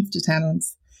tenements. And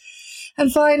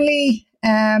finally,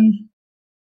 the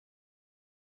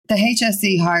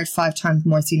HSE hired 5 times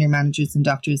more senior managers than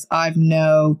doctors. I've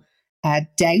no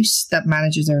doubt that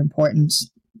managers are important,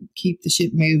 keep the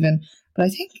ship moving. But I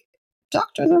think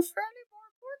doctors are fairly more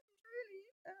important, really,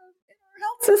 in our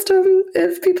health system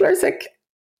if people are sick.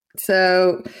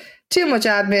 So too much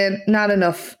admin, not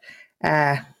enough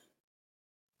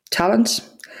talent.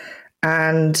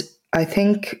 And I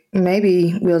think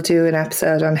maybe we'll do an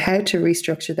episode on how to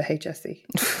restructure the HSE.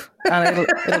 And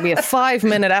it'll be a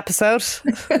 5-minute episode.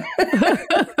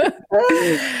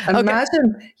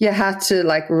 Imagine you had to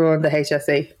like run the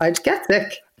HSE. I'd get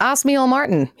sick. Ask Micheál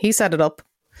Martin. He set it up.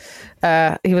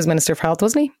 He was Minister for Health,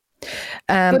 wasn't he?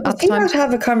 But he might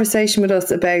have a conversation with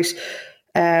us about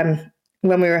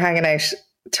when we were hanging out,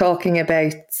 talking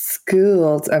about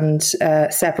schools and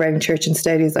separating church and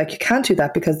state. He's like, you can't do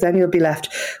that because then you'll be left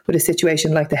with a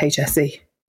situation like the HSE.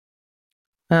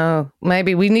 Oh,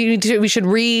 maybe we should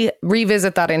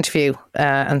revisit that interview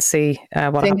and see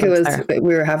what I think happens it was there.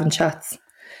 We were having chats.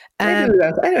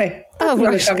 Anyway. Oh,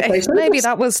 right. Maybe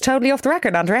that was totally off the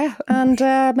record, Andrea. And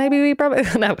maybe we probably...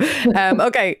 No.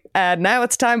 Okay, now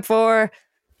it's time for...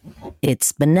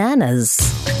 It's Bananas.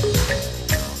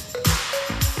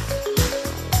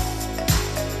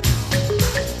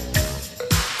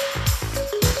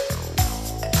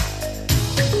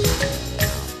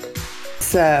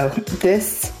 So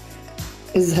this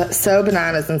is so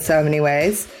bananas in so many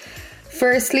ways.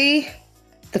 Firstly,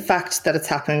 the fact that it's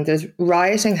happening. There's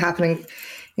rioting happening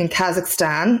in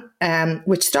Kazakhstan,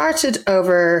 which started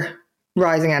over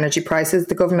rising energy prices.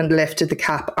 The government lifted the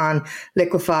cap on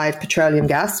liquefied petroleum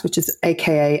gas, which is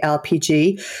aka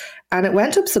LPG, and it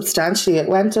went up substantially. It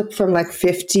went up from like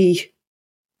 50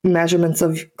 measurements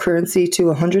of currency to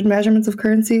 100 measurements of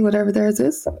currency, whatever theirs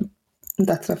is.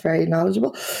 That's not very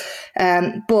knowledgeable.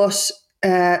 But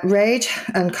rage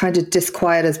and kind of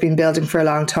disquiet has been building for a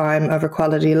long time over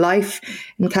quality of life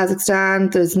in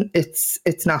Kazakhstan.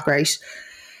 It's not great.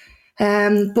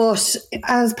 But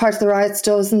as part of the riots,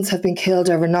 dozens have been killed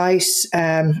overnight.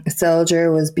 A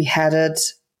soldier was beheaded.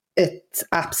 It's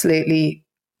absolutely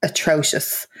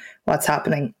atrocious what's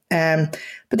happening. But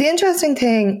the interesting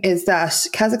thing is that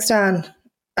Kazakhstan,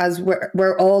 as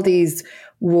where all these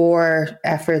war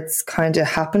efforts kind of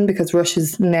happen, because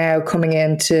Russia's now coming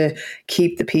in to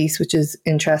keep the peace, which is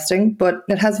interesting. But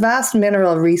it has vast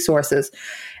mineral resources,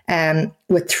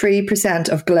 with 3%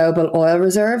 of global oil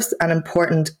reserves and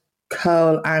important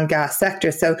coal and gas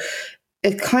sectors. So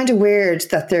it's kind of weird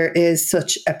that there is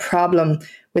such a problem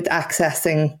with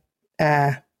accessing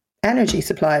energy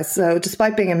supplies. So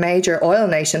despite being a major oil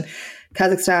nation,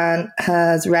 Kazakhstan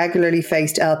has regularly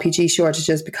faced LPG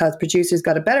shortages because producers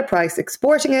got a better price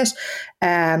exporting it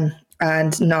and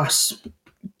not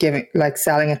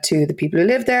selling it to the people who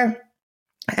live there.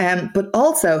 But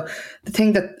also the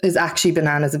thing that is actually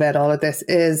bananas about all of this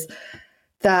is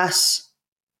that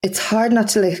it's hard not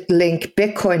to link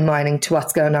Bitcoin mining to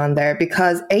what's going on there,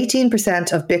 because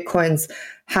 18% of Bitcoin's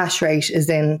hash rate is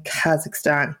in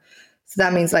Kazakhstan. So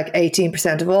that means like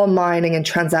 18% of all mining and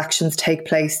transactions take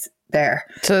place there.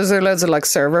 So is there loads of like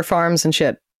server farms and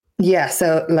shit? Yeah,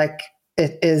 so like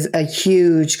it is a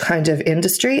huge kind of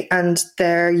industry, and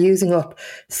they're using up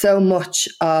so much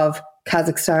of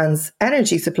Kazakhstan's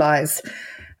energy supplies.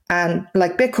 And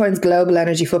like Bitcoin's global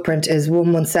energy footprint is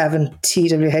 117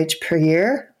 TWh per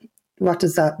year. What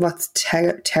is that? What's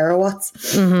terawatts?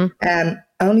 Mm-hmm.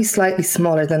 Only slightly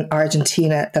smaller than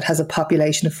Argentina, that has a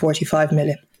population of 45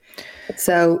 million.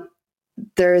 So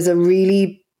there is a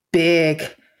really big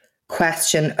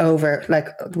question over, like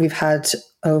we've had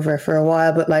over for a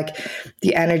while, but like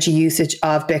the energy usage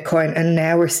of Bitcoin. And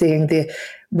now we're seeing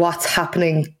what's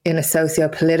happening in a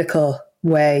socio-political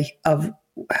way of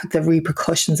the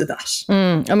repercussions of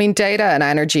that. I mean, data and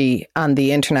energy and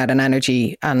the internet and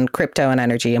energy and crypto and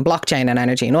energy and blockchain and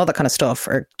energy and all that kind of stuff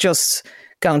are just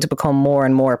going to become more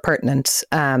and more pertinent.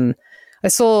 I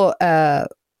saw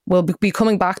we'll be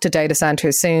coming back to data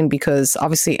centers soon, because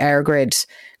obviously EirGrid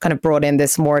kind of brought in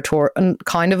this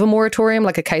moratorium,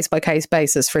 like a case-by-case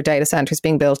basis for data centers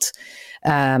being built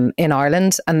in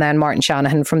Ireland. And then Martin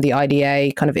Shanahan from the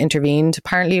IDA kind of intervened,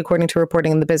 apparently, according to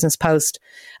reporting in the Business Post,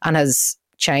 and has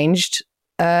changed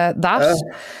that.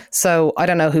 So I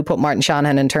don't know who put Martin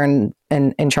Shanahan in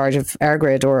charge of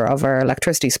EirGrid or of our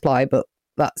electricity supply, but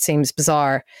that seems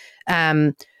bizarre.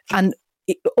 And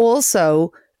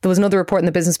also, there was another report in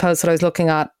the Business Post that I was looking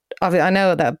at. I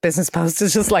know that Business Post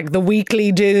is just like the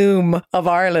weekly doom of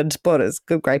Ireland, but it's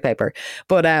a great paper.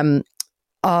 But Ireland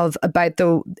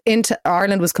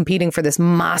was competing for this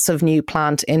massive new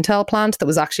Intel plant that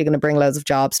was actually going to bring loads of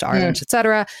jobs to Ireland,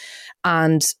 etc.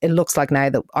 And it looks like now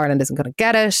that Ireland isn't going to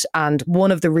get it. And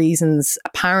one of the reasons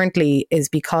apparently is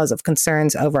because of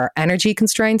concerns over energy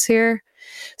constraints here.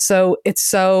 So it's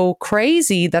so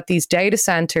crazy that these data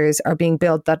centers are being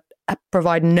built that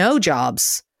provide no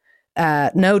jobs,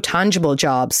 no tangible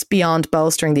jobs beyond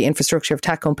bolstering the infrastructure of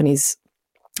tech companies,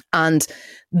 and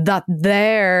that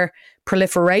their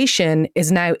proliferation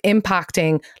is now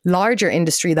impacting larger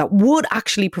industry that would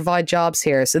actually provide jobs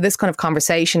here. So this kind of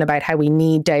conversation about how we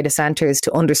need data centres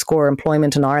to underscore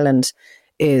employment in Ireland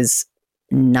is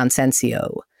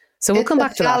nonsensio. So we'll come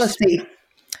back to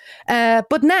that.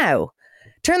 But now,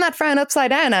 turn that frown upside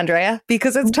down, Andrea,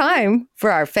 because it's time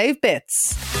for our fave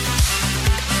bits.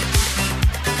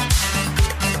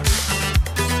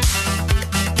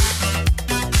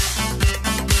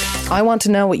 I want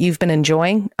to know what you've been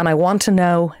enjoying, and I want to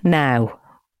know now.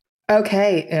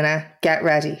 Okay, Una, get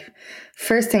ready.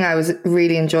 First thing I was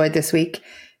really enjoyed this week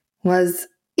was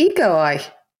Eco Eye.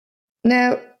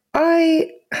 Now,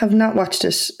 I have not watched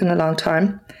it in a long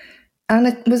time, and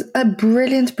it was a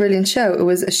brilliant, brilliant show. It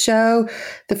was a show,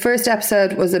 the first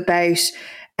episode was about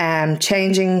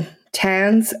changing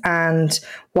towns and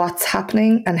what's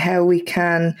happening and how we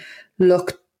can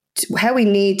how we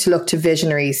need to look to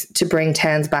visionaries to bring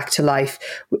towns back to life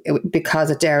because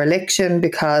of dereliction,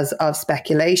 because of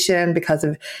speculation, because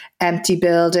of empty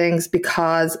buildings,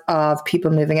 because of people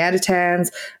moving out of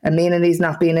towns, amenities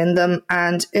not being in them.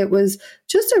 And it was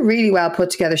just a really well put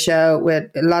together show with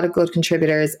a lot of good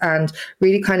contributors and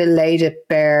really kind of laid it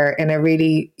bare in a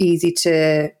really easy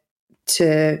to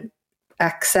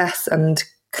access and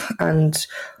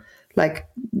like,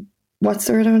 what's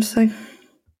the word I want to say?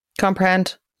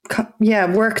 Comprehend.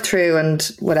 Work through and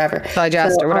whatever.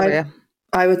 Digest or whatever,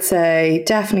 I would say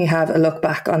definitely have a look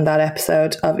back on that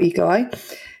episode of Eco Eye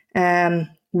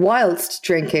whilst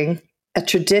drinking a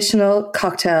traditional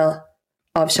cocktail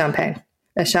of champagne,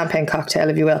 a champagne cocktail,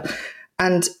 if you will.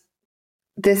 And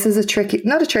this is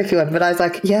not a tricky one, but I was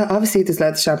like, yeah, obviously there's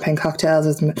loads of champagne cocktails,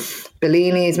 there's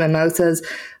Bellinis, mimosas,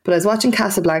 but I was watching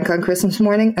Casablanca on Christmas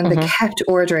morning and they kept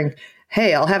ordering,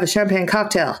 hey, I'll have a champagne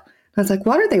cocktail. I was like,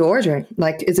 what are they ordering?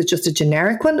 Like, is it just a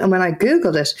generic one? And when I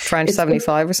Googled it... French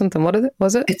 75 or something. What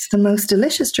was it? It's the most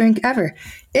delicious drink ever.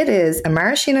 It is a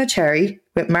maraschino cherry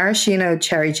with maraschino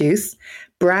cherry juice,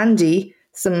 brandy,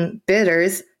 some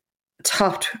bitters,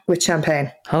 topped with champagne.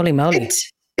 Holy moly. It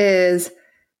is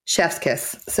chef's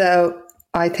kiss. So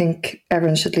I think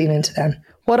everyone should lean into them.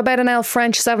 What about an El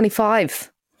French 75?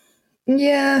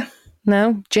 Yeah.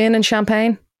 No? Gin and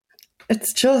champagne?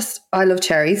 It's just... I love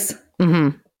cherries.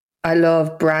 Mm-hmm. I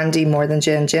love brandy more than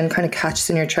gin. Gin kind of catches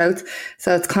in your throat.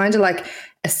 So it's kind of like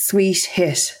a sweet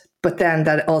hit, but then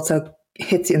that also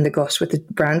hits you in the gut with the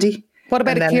brandy. What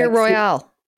about a Kir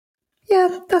Royale?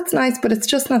 Yeah, that's nice, but it's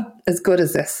just not as good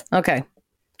as this. Okay.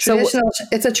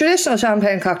 It's a traditional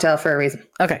champagne cocktail for a reason.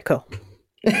 Okay, cool.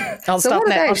 I'll stop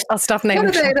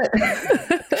naming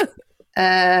it.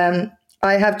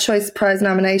 I have choice prize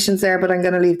nominations there, but I'm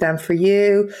going to leave them for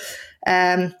you.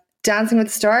 Dancing with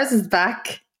the Stars is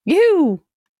back.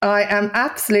 I am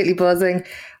absolutely buzzing.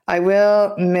 I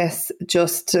will miss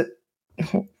just...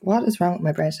 What is wrong with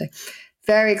my brain today?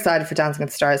 Very excited for Dancing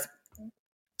with the Stars.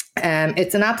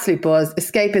 It's an absolute buzz.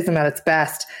 Escapism at its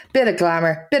best. Bit of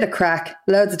glamour, bit of crack,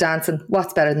 loads of dancing.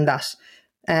 What's better than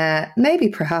that? Maybe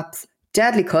perhaps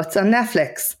Deadly Cuts on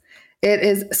Netflix. It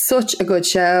is such a good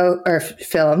show or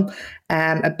film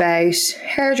about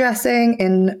hairdressing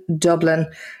in Dublin.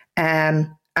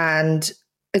 And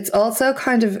it's also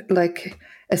kind of like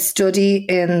a study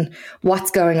in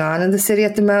what's going on in the city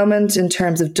at the moment in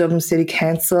terms of Dublin City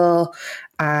Council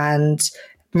and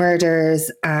murders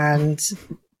and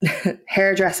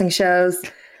hairdressing shows.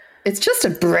 It's just a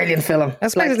brilliant film.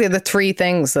 That's basically the three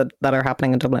things that are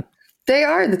happening in Dublin. They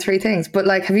are the three things, but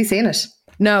like, have you seen it?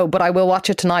 No, but I will watch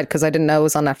it tonight because I didn't know it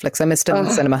was on Netflix. I missed it in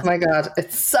the cinema. Oh my God,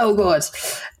 it's so good.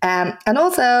 And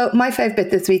also, my fave bit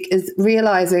this week is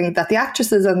realising that the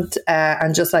actresses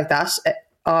and Just Like That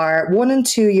are 1 and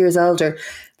 2 years older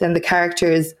than the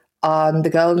characters on The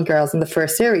Golden Girls in the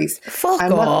first series. Fuck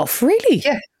off, really?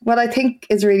 Yeah. What I think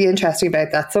is really interesting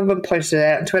about that, someone pointed it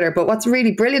out on Twitter, but what's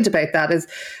really brilliant about that is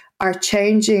our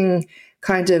changing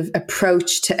kind of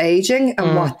approach to aging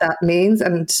and what that means.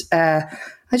 And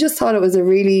I just thought it was a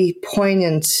really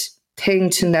poignant thing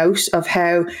to note of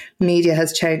how media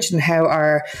has changed and how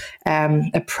our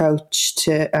approach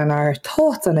to and our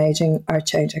thoughts on aging are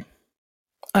changing.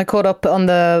 I caught up on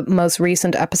the most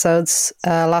recent episodes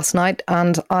last night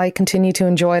and I continue to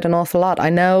enjoy it an awful lot. I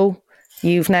know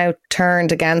you've now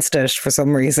turned against it for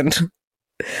some reason.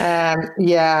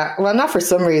 Yeah, well, not for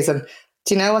some reason.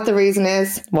 Do you know what the reason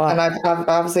is? What? And I've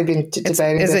obviously been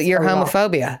debating Is this it your for a while.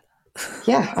 homophobia?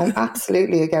 Yeah, I'm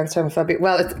absolutely against homophobia.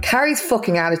 Well, it's Carrie's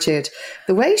fucking attitude.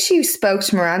 The way she spoke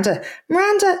to Miranda,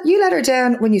 you let her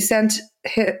down when you sent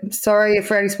sorry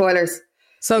for any spoilers.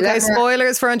 So, okay,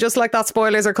 spoilers for And Just Like That.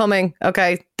 Spoilers are coming.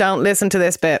 Okay, don't listen to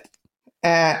this bit.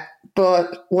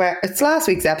 But it's last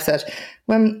week's episode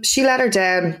when she let her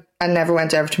down and never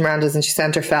went over to Miranda's, and she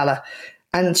sent her fella.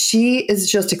 And she is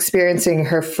just experiencing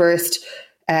her first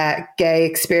gay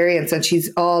experience, and she's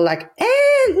all like,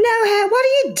 no, what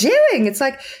are you doing? It's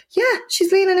like, yeah,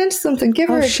 she's leaning into something. Give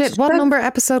her Oh shit, what number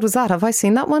episode was that? Have I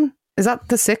seen that one? Is that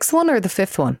the 6th one or the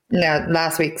 5th one? No,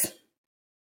 last week's.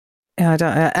 Yeah, I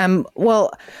don't.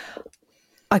 Well,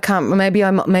 I can't. Maybe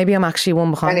I'm actually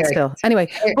one behind still.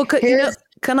 Anyway, but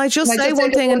can I just say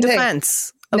one thing in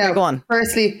defence? Okay, no, go on.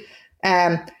 Firstly,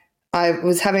 I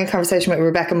was having a conversation with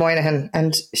Rebecca Moynihan,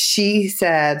 and she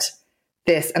said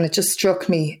this, and it just struck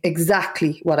me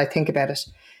exactly what I think about it.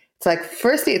 It's like,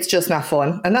 firstly, it's just not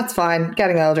fun, and that's fine.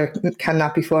 Getting older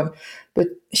cannot be fun. But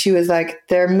she was like,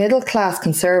 they're middle-class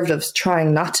conservatives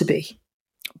trying not to be.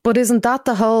 But isn't that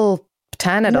the whole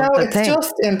tenet of the thing? No, it's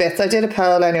just in bits. I did a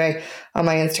poll anyway on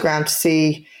my Instagram to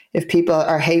see if people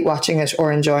are hate watching it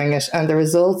or enjoying it, and the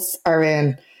results are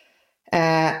in.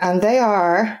 And they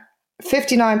are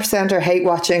 59% are hate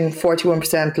watching,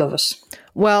 41% love it.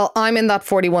 Well, I'm in that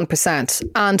 41%,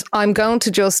 and I'm going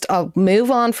to I'll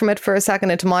move on from it for a second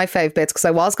into my fave bits, because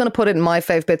I was going to put it in my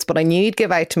fave bits, but I knew you'd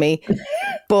give out to me.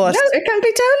 But no, it can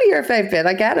be totally your fave bit.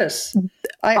 I get it.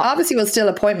 I obviously will still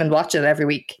appointment watch it every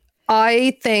week.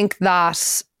 I think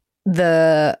that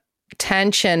the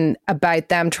tension about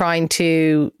them trying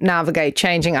to navigate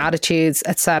changing attitudes,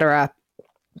 etc.,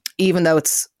 even though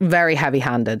it's very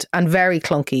heavy-handed and very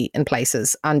clunky in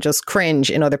places and just cringe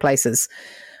in other places,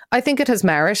 I think it has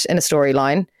merit in a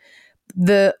storyline.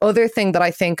 The other thing that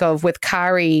I think of with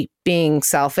Carrie being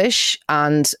selfish,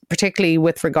 and particularly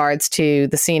with regards to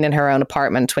the scene in her own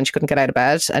apartment when she couldn't get out of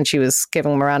bed and she was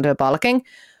giving Miranda a bollocking,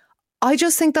 I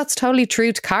just think that's totally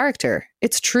true to character.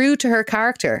 It's true to her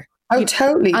character. Oh,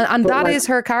 totally. And that is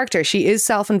her character. She is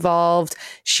self-involved.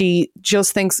 She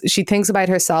thinks about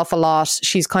herself a lot.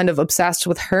 She's kind of obsessed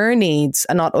with her needs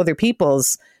and not other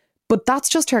people's. But that's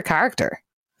just her character.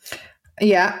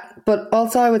 Yeah, but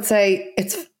also I would say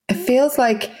it feels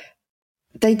like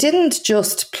they didn't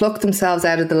just pluck themselves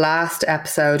out of the last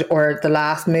episode or the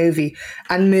last movie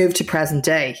and move to present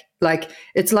day. Like,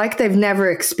 it's like they've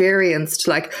never experienced,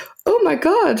 like, oh my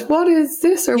God, what is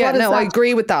this? Or what is that? I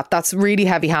agree with that. That's really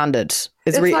heavy-handed.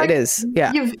 It is.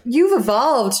 Yeah. You've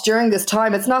evolved during this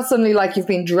time. It's not suddenly like you've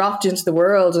been dropped into the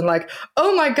world and like,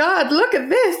 oh my God, look at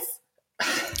this.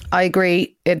 I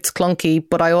agree. It's clunky,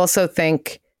 but I also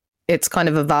think it's kind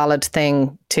of a valid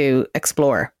thing to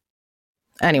explore.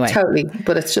 Anyway. Totally.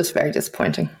 But it's just very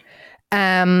disappointing.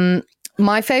 My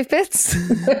fave bits.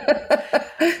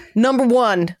 Number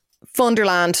 1,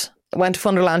 Funderland. I went to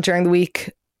Funderland during the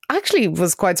week. Actually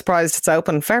was quite surprised it's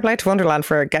open. Fair play to Funderland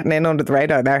for getting in under the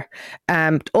radar there.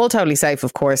 All totally safe,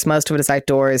 of course. Most of it is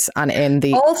outdoors and in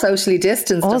the... All socially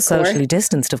distanced,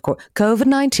 of course.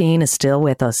 COVID-19 is still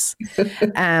with us.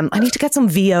 I need to get some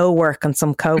VO work on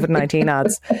some COVID-19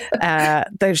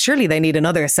 ads. Surely they need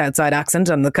another Southside accent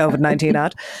on the COVID-19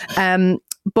 ad. And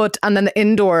then the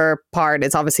indoor part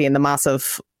is obviously in the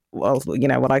massive... well, you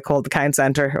know, what I call the count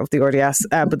centre of the RDS,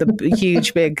 but the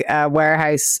huge big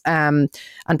warehouse, and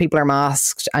people are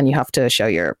masked and you have to show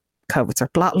your COVID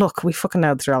cert. Look, we fucking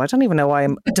know the drill. I don't even know why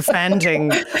I'm defending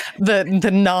the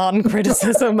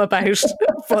non-criticism about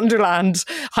Funderland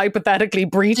hypothetically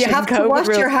breaching COVID. You have to wash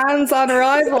your hands on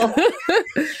arrival.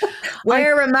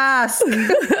 Wear a mask.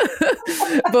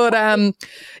 But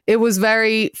it was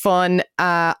very fun.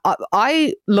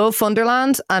 I love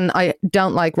Funderland, and I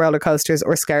don't like roller coasters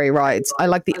or scary rides. I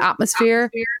like the atmosphere.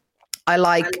 I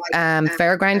like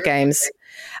fairground games,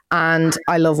 and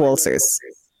I love waltzers.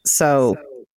 So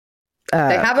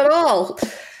they have it all.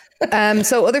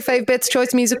 So other fave bits,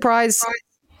 Choice Music Prize.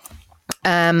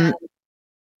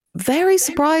 Very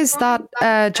surprised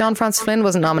that John Francis Flynn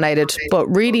wasn't nominated, but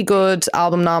really good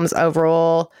album noms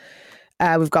overall.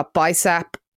 We've got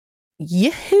Bicep.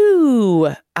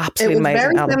 Yahoo! Absolutely amazing. It was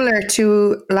very album. similar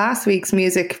to last week's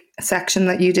music section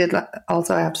that you did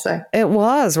also, I have to say. It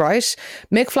was, right?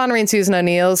 Mick Flannery and Susan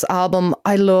O'Neill's album,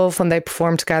 I love when they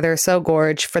perform together. So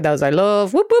gorge. For Those I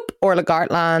Love, whoop whoop. Orla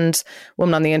Gartland,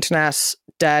 Woman on the Internet,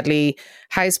 Deadly.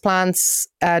 Houseplants,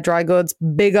 Dry Goods,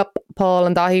 big up Paul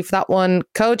and Dahi for that one.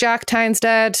 Kojak, Town's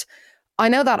Dead. I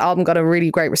know that album got a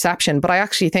really great reception, but I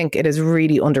actually think it is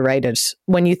really underrated.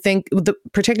 When you think,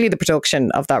 particularly the production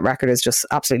of that record is just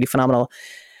absolutely phenomenal.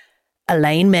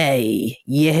 Elaine May,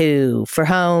 Yahoo! For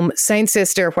Home, Saint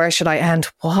Sister, Where Should I End?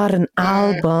 What an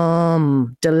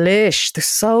album. Delish. They're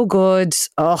so good.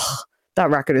 Oh, that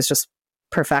record is just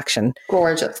perfection.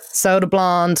 Gorgeous. Soda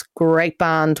Blonde, great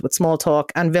band with Small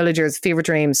Talk, and Villagers, Fever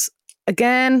Dreams.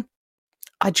 Again,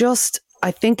 I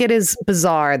think it is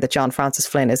bizarre that John Francis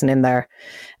Flynn isn't in there.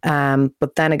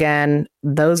 But then again,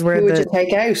 those were Who would you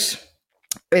take out?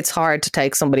 it's hard to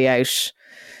take somebody out.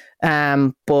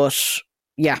 But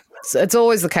yeah, it's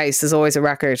always the case. There's always a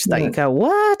record that you go,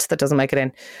 what? That doesn't make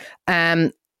it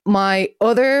in. My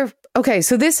other, okay,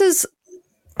 so this is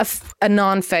a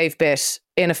non-fave bit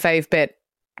in a fave bit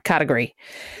category.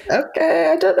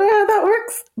 Okay, I don't know how that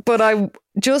works. But I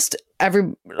just,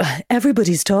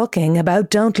 everybody's talking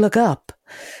about Don't Look Up.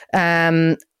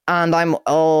 And I'm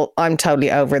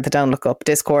totally over the Don't Look Up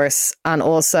discourse. And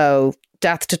also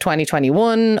Death to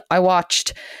 2021 I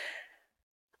watched,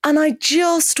 and I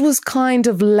just was kind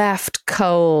of left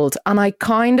cold. And I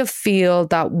kind of feel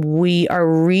that we are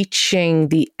reaching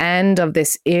the end of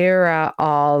this era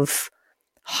of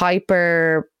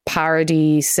hyper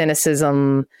parody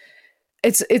cynicism.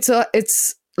 It's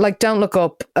like Don't Look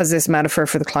Up as this metaphor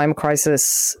for the climate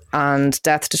crisis, and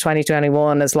Death to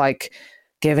 2021 as like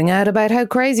giving out about how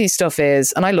crazy stuff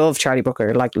is. And I love Charlie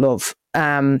Brooker, like love.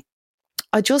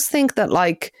 I just think that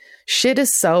like shit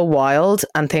is so wild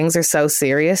and things are so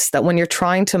serious that when you're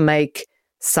trying to make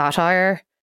satire,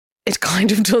 it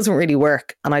kind of doesn't really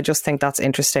work. And I just think that's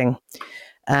interesting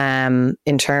in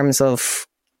terms of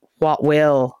what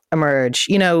will emerge.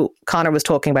 You know, Connor was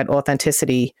talking about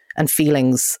authenticity and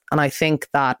feelings. And I think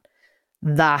that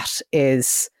those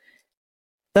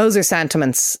are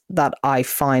sentiments that I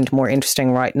find more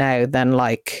interesting right now than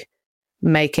like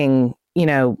making, you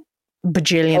know,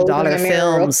 bajillion-dollar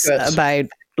films about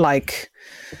like,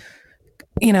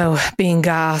 you know, being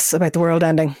gas about the world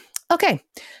ending. Okay,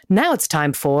 now it's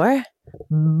time for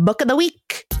Book of the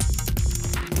Week.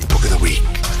 Book of the Week.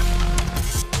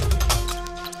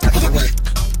 Book of the Week.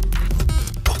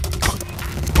 Book of the Week.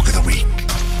 Book of the Week.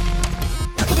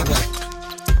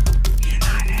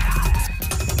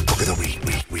 Book of the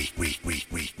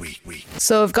Week.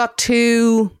 So I've got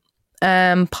two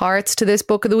parts to this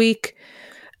Book of the Week.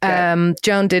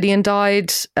 Joan Didion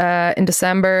died in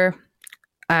December.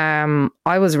 I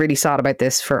was really sad about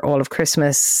this for all of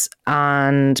Christmas,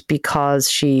 and because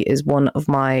she is one of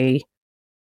my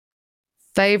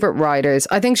favorite writers.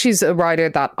 I think she's a writer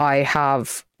that I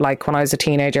have, like when I was a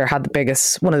teenager, had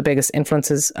one of the biggest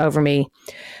influences over me.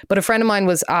 But a friend of mine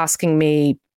was asking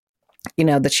me, you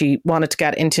know, that she wanted to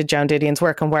get into Joan Didion's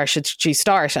work and where should she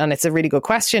start? And it's a really good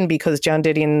question because Joan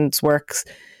Didion's works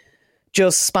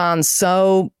just spans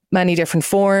so many different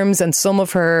forms, and some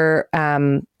of her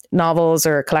novels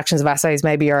or collections of essays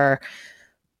maybe are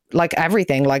like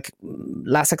everything, like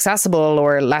less accessible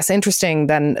or less interesting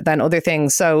than other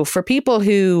things. So for people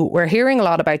who were hearing a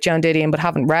lot about Joan Didion but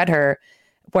haven't read her,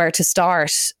 where to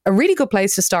start, a really good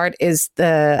place to start is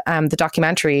the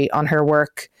documentary on her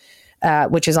work,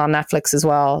 which is on Netflix as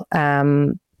well,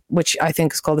 which I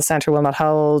think is called The Centre Will Not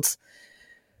Hold.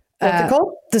 What's it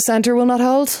called? The Centre Will Not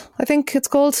Hold, I think it's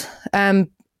called,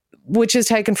 which is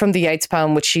taken from the Yeats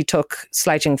poem, which she took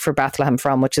Sledging for Bethlehem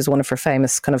from, which is one of her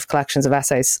famous kind of collections of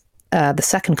essays. The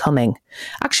Second Coming.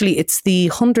 Actually, it's the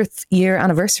 100th year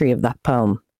anniversary of that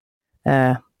poem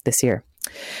this year.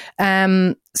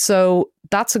 So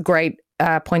that's a great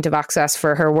point of access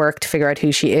for her work to figure out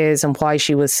who she is and why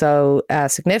she was so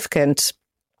significant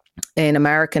in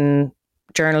American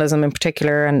journalism in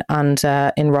particular, and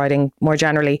in writing more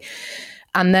generally.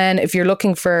 And then if you're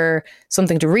looking for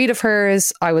something to read of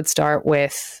hers, I would start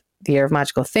with The Year of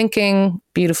Magical Thinking,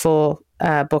 beautiful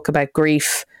book about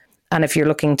grief. And if you're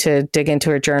looking to dig into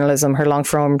her journalism, her long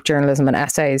form journalism and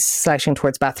essays, Slouching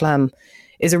Towards Bethlehem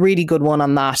is a really good one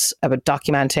on that, about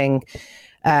documenting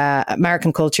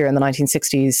American culture in the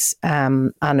 1960s,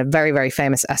 and a very, very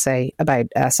famous essay about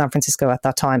San Francisco at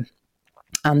that time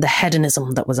and the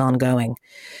hedonism that was ongoing.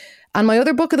 And my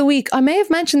other book of the week, I may have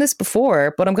mentioned this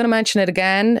before, but I'm going to mention it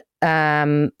again.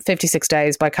 56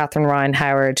 Days by Catherine Ryan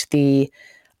Howard, the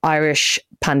Irish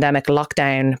pandemic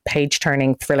lockdown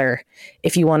page-turning thriller.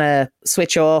 If you want to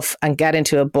switch off and get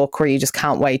into a book where you just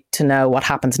can't wait to know what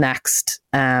happens next,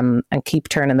 and keep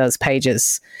turning those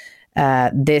pages,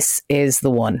 this is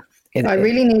the one. I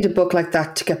really need a book like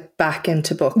that to get back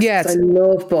into books. Yes. I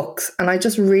love books, and I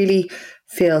just really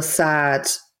feel sad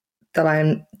that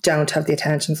I don't have the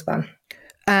attention span.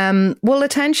 Well,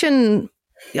 attention,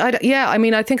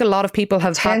 I think a lot of people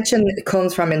have attention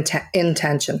comes from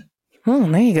intention. Oh,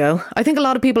 there you go. I think a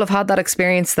lot of people have had that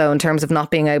experience, though, in terms of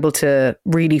not being able to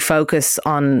really focus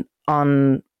on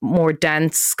more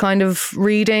dense kind of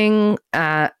reading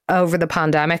over the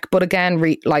pandemic. But again,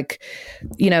 like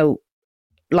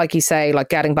you say, like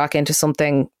getting back into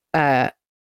something,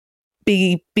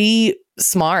 be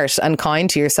smart and kind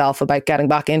to yourself about getting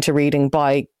back into reading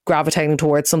by gravitating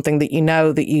towards something that you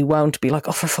know that you won't be like,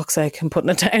 oh, for fuck's sake, I'm putting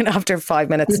it down after 5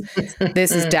 minutes.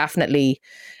 This is definitely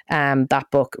that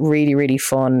book. Really, really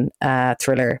fun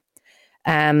thriller.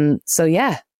 So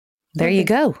yeah, there you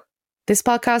go. This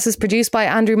podcast is produced by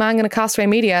Andrew Mangan at Castaway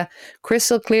Media.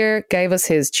 Crystal Clear gave us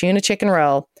his tuna chicken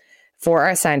roll for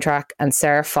our soundtrack, and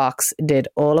Sarah Fox did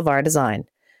all of our design.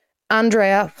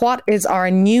 Andrea, what is our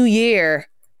New Year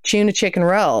tuna chicken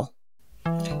roll?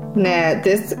 Now,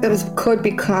 could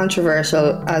be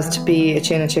controversial as to be a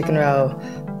tuna chicken roll,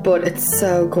 but it's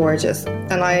so gorgeous.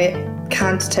 And I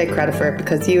can't take credit for it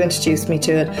because you introduced me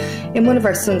to it in one of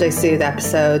our Sunday Soothe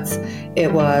episodes.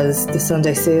 It was the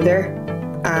Sunday Soother,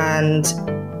 and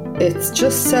it's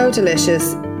just so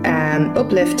delicious,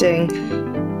 uplifting,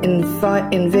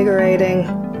 invigorating,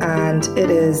 and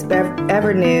it is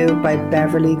Ever New by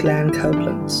Beverly Glenn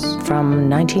Copeland. From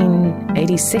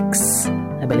 1986,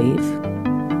 I believe.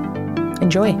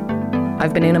 Enjoy.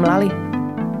 I've been Una Mullally.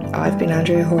 I've been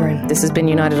Andrea Horan. This has been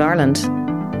United Ireland.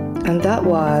 And that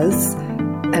was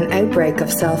An Outbreak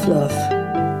of Self-Love.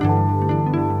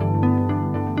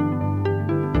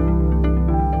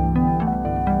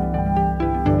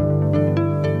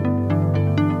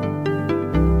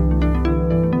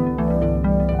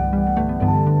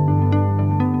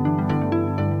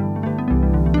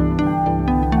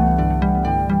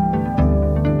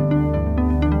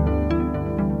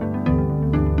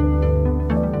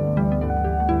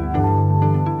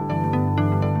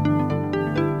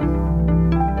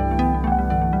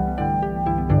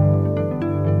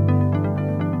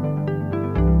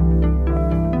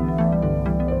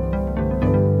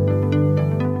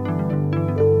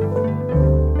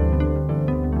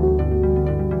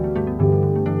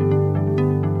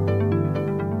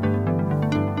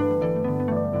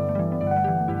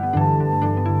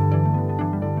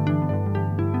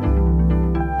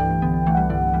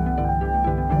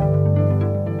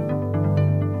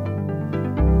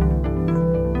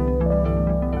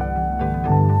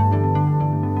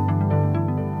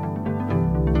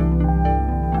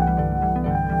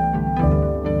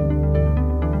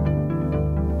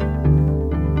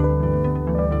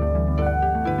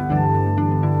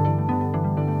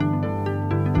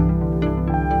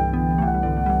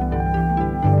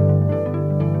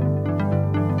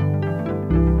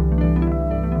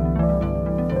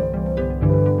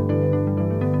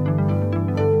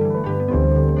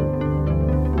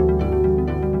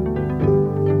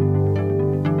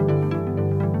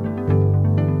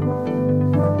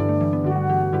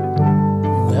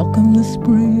 Welcome the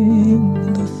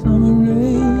spring, the summer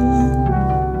rain,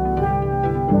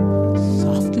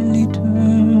 softly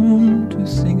turn to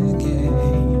sing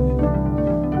again.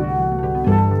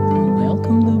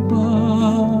 Welcome the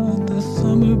bud, the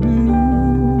summer blooming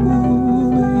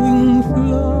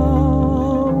flower.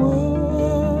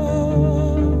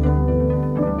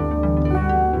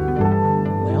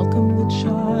 Welcome the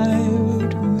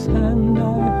child whose hand I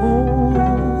hold.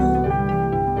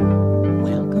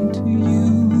 Welcome to you.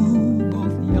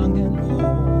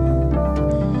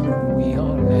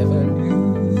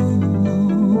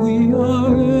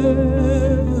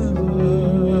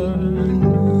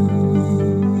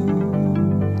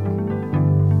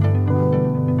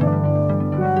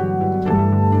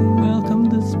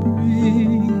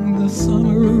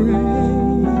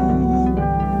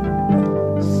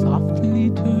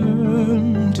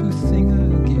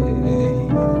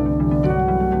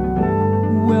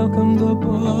 Welcome the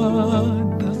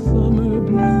bud, the summer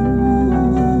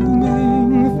blooming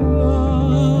flower.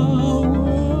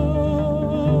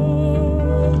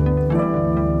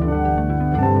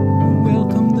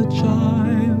 Welcome the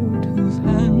child whose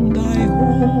hand I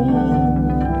hold.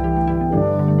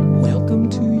 Welcome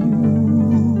to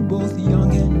you, both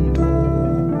young and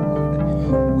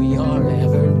old. We are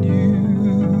ever new.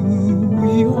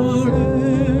 We are ever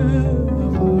new.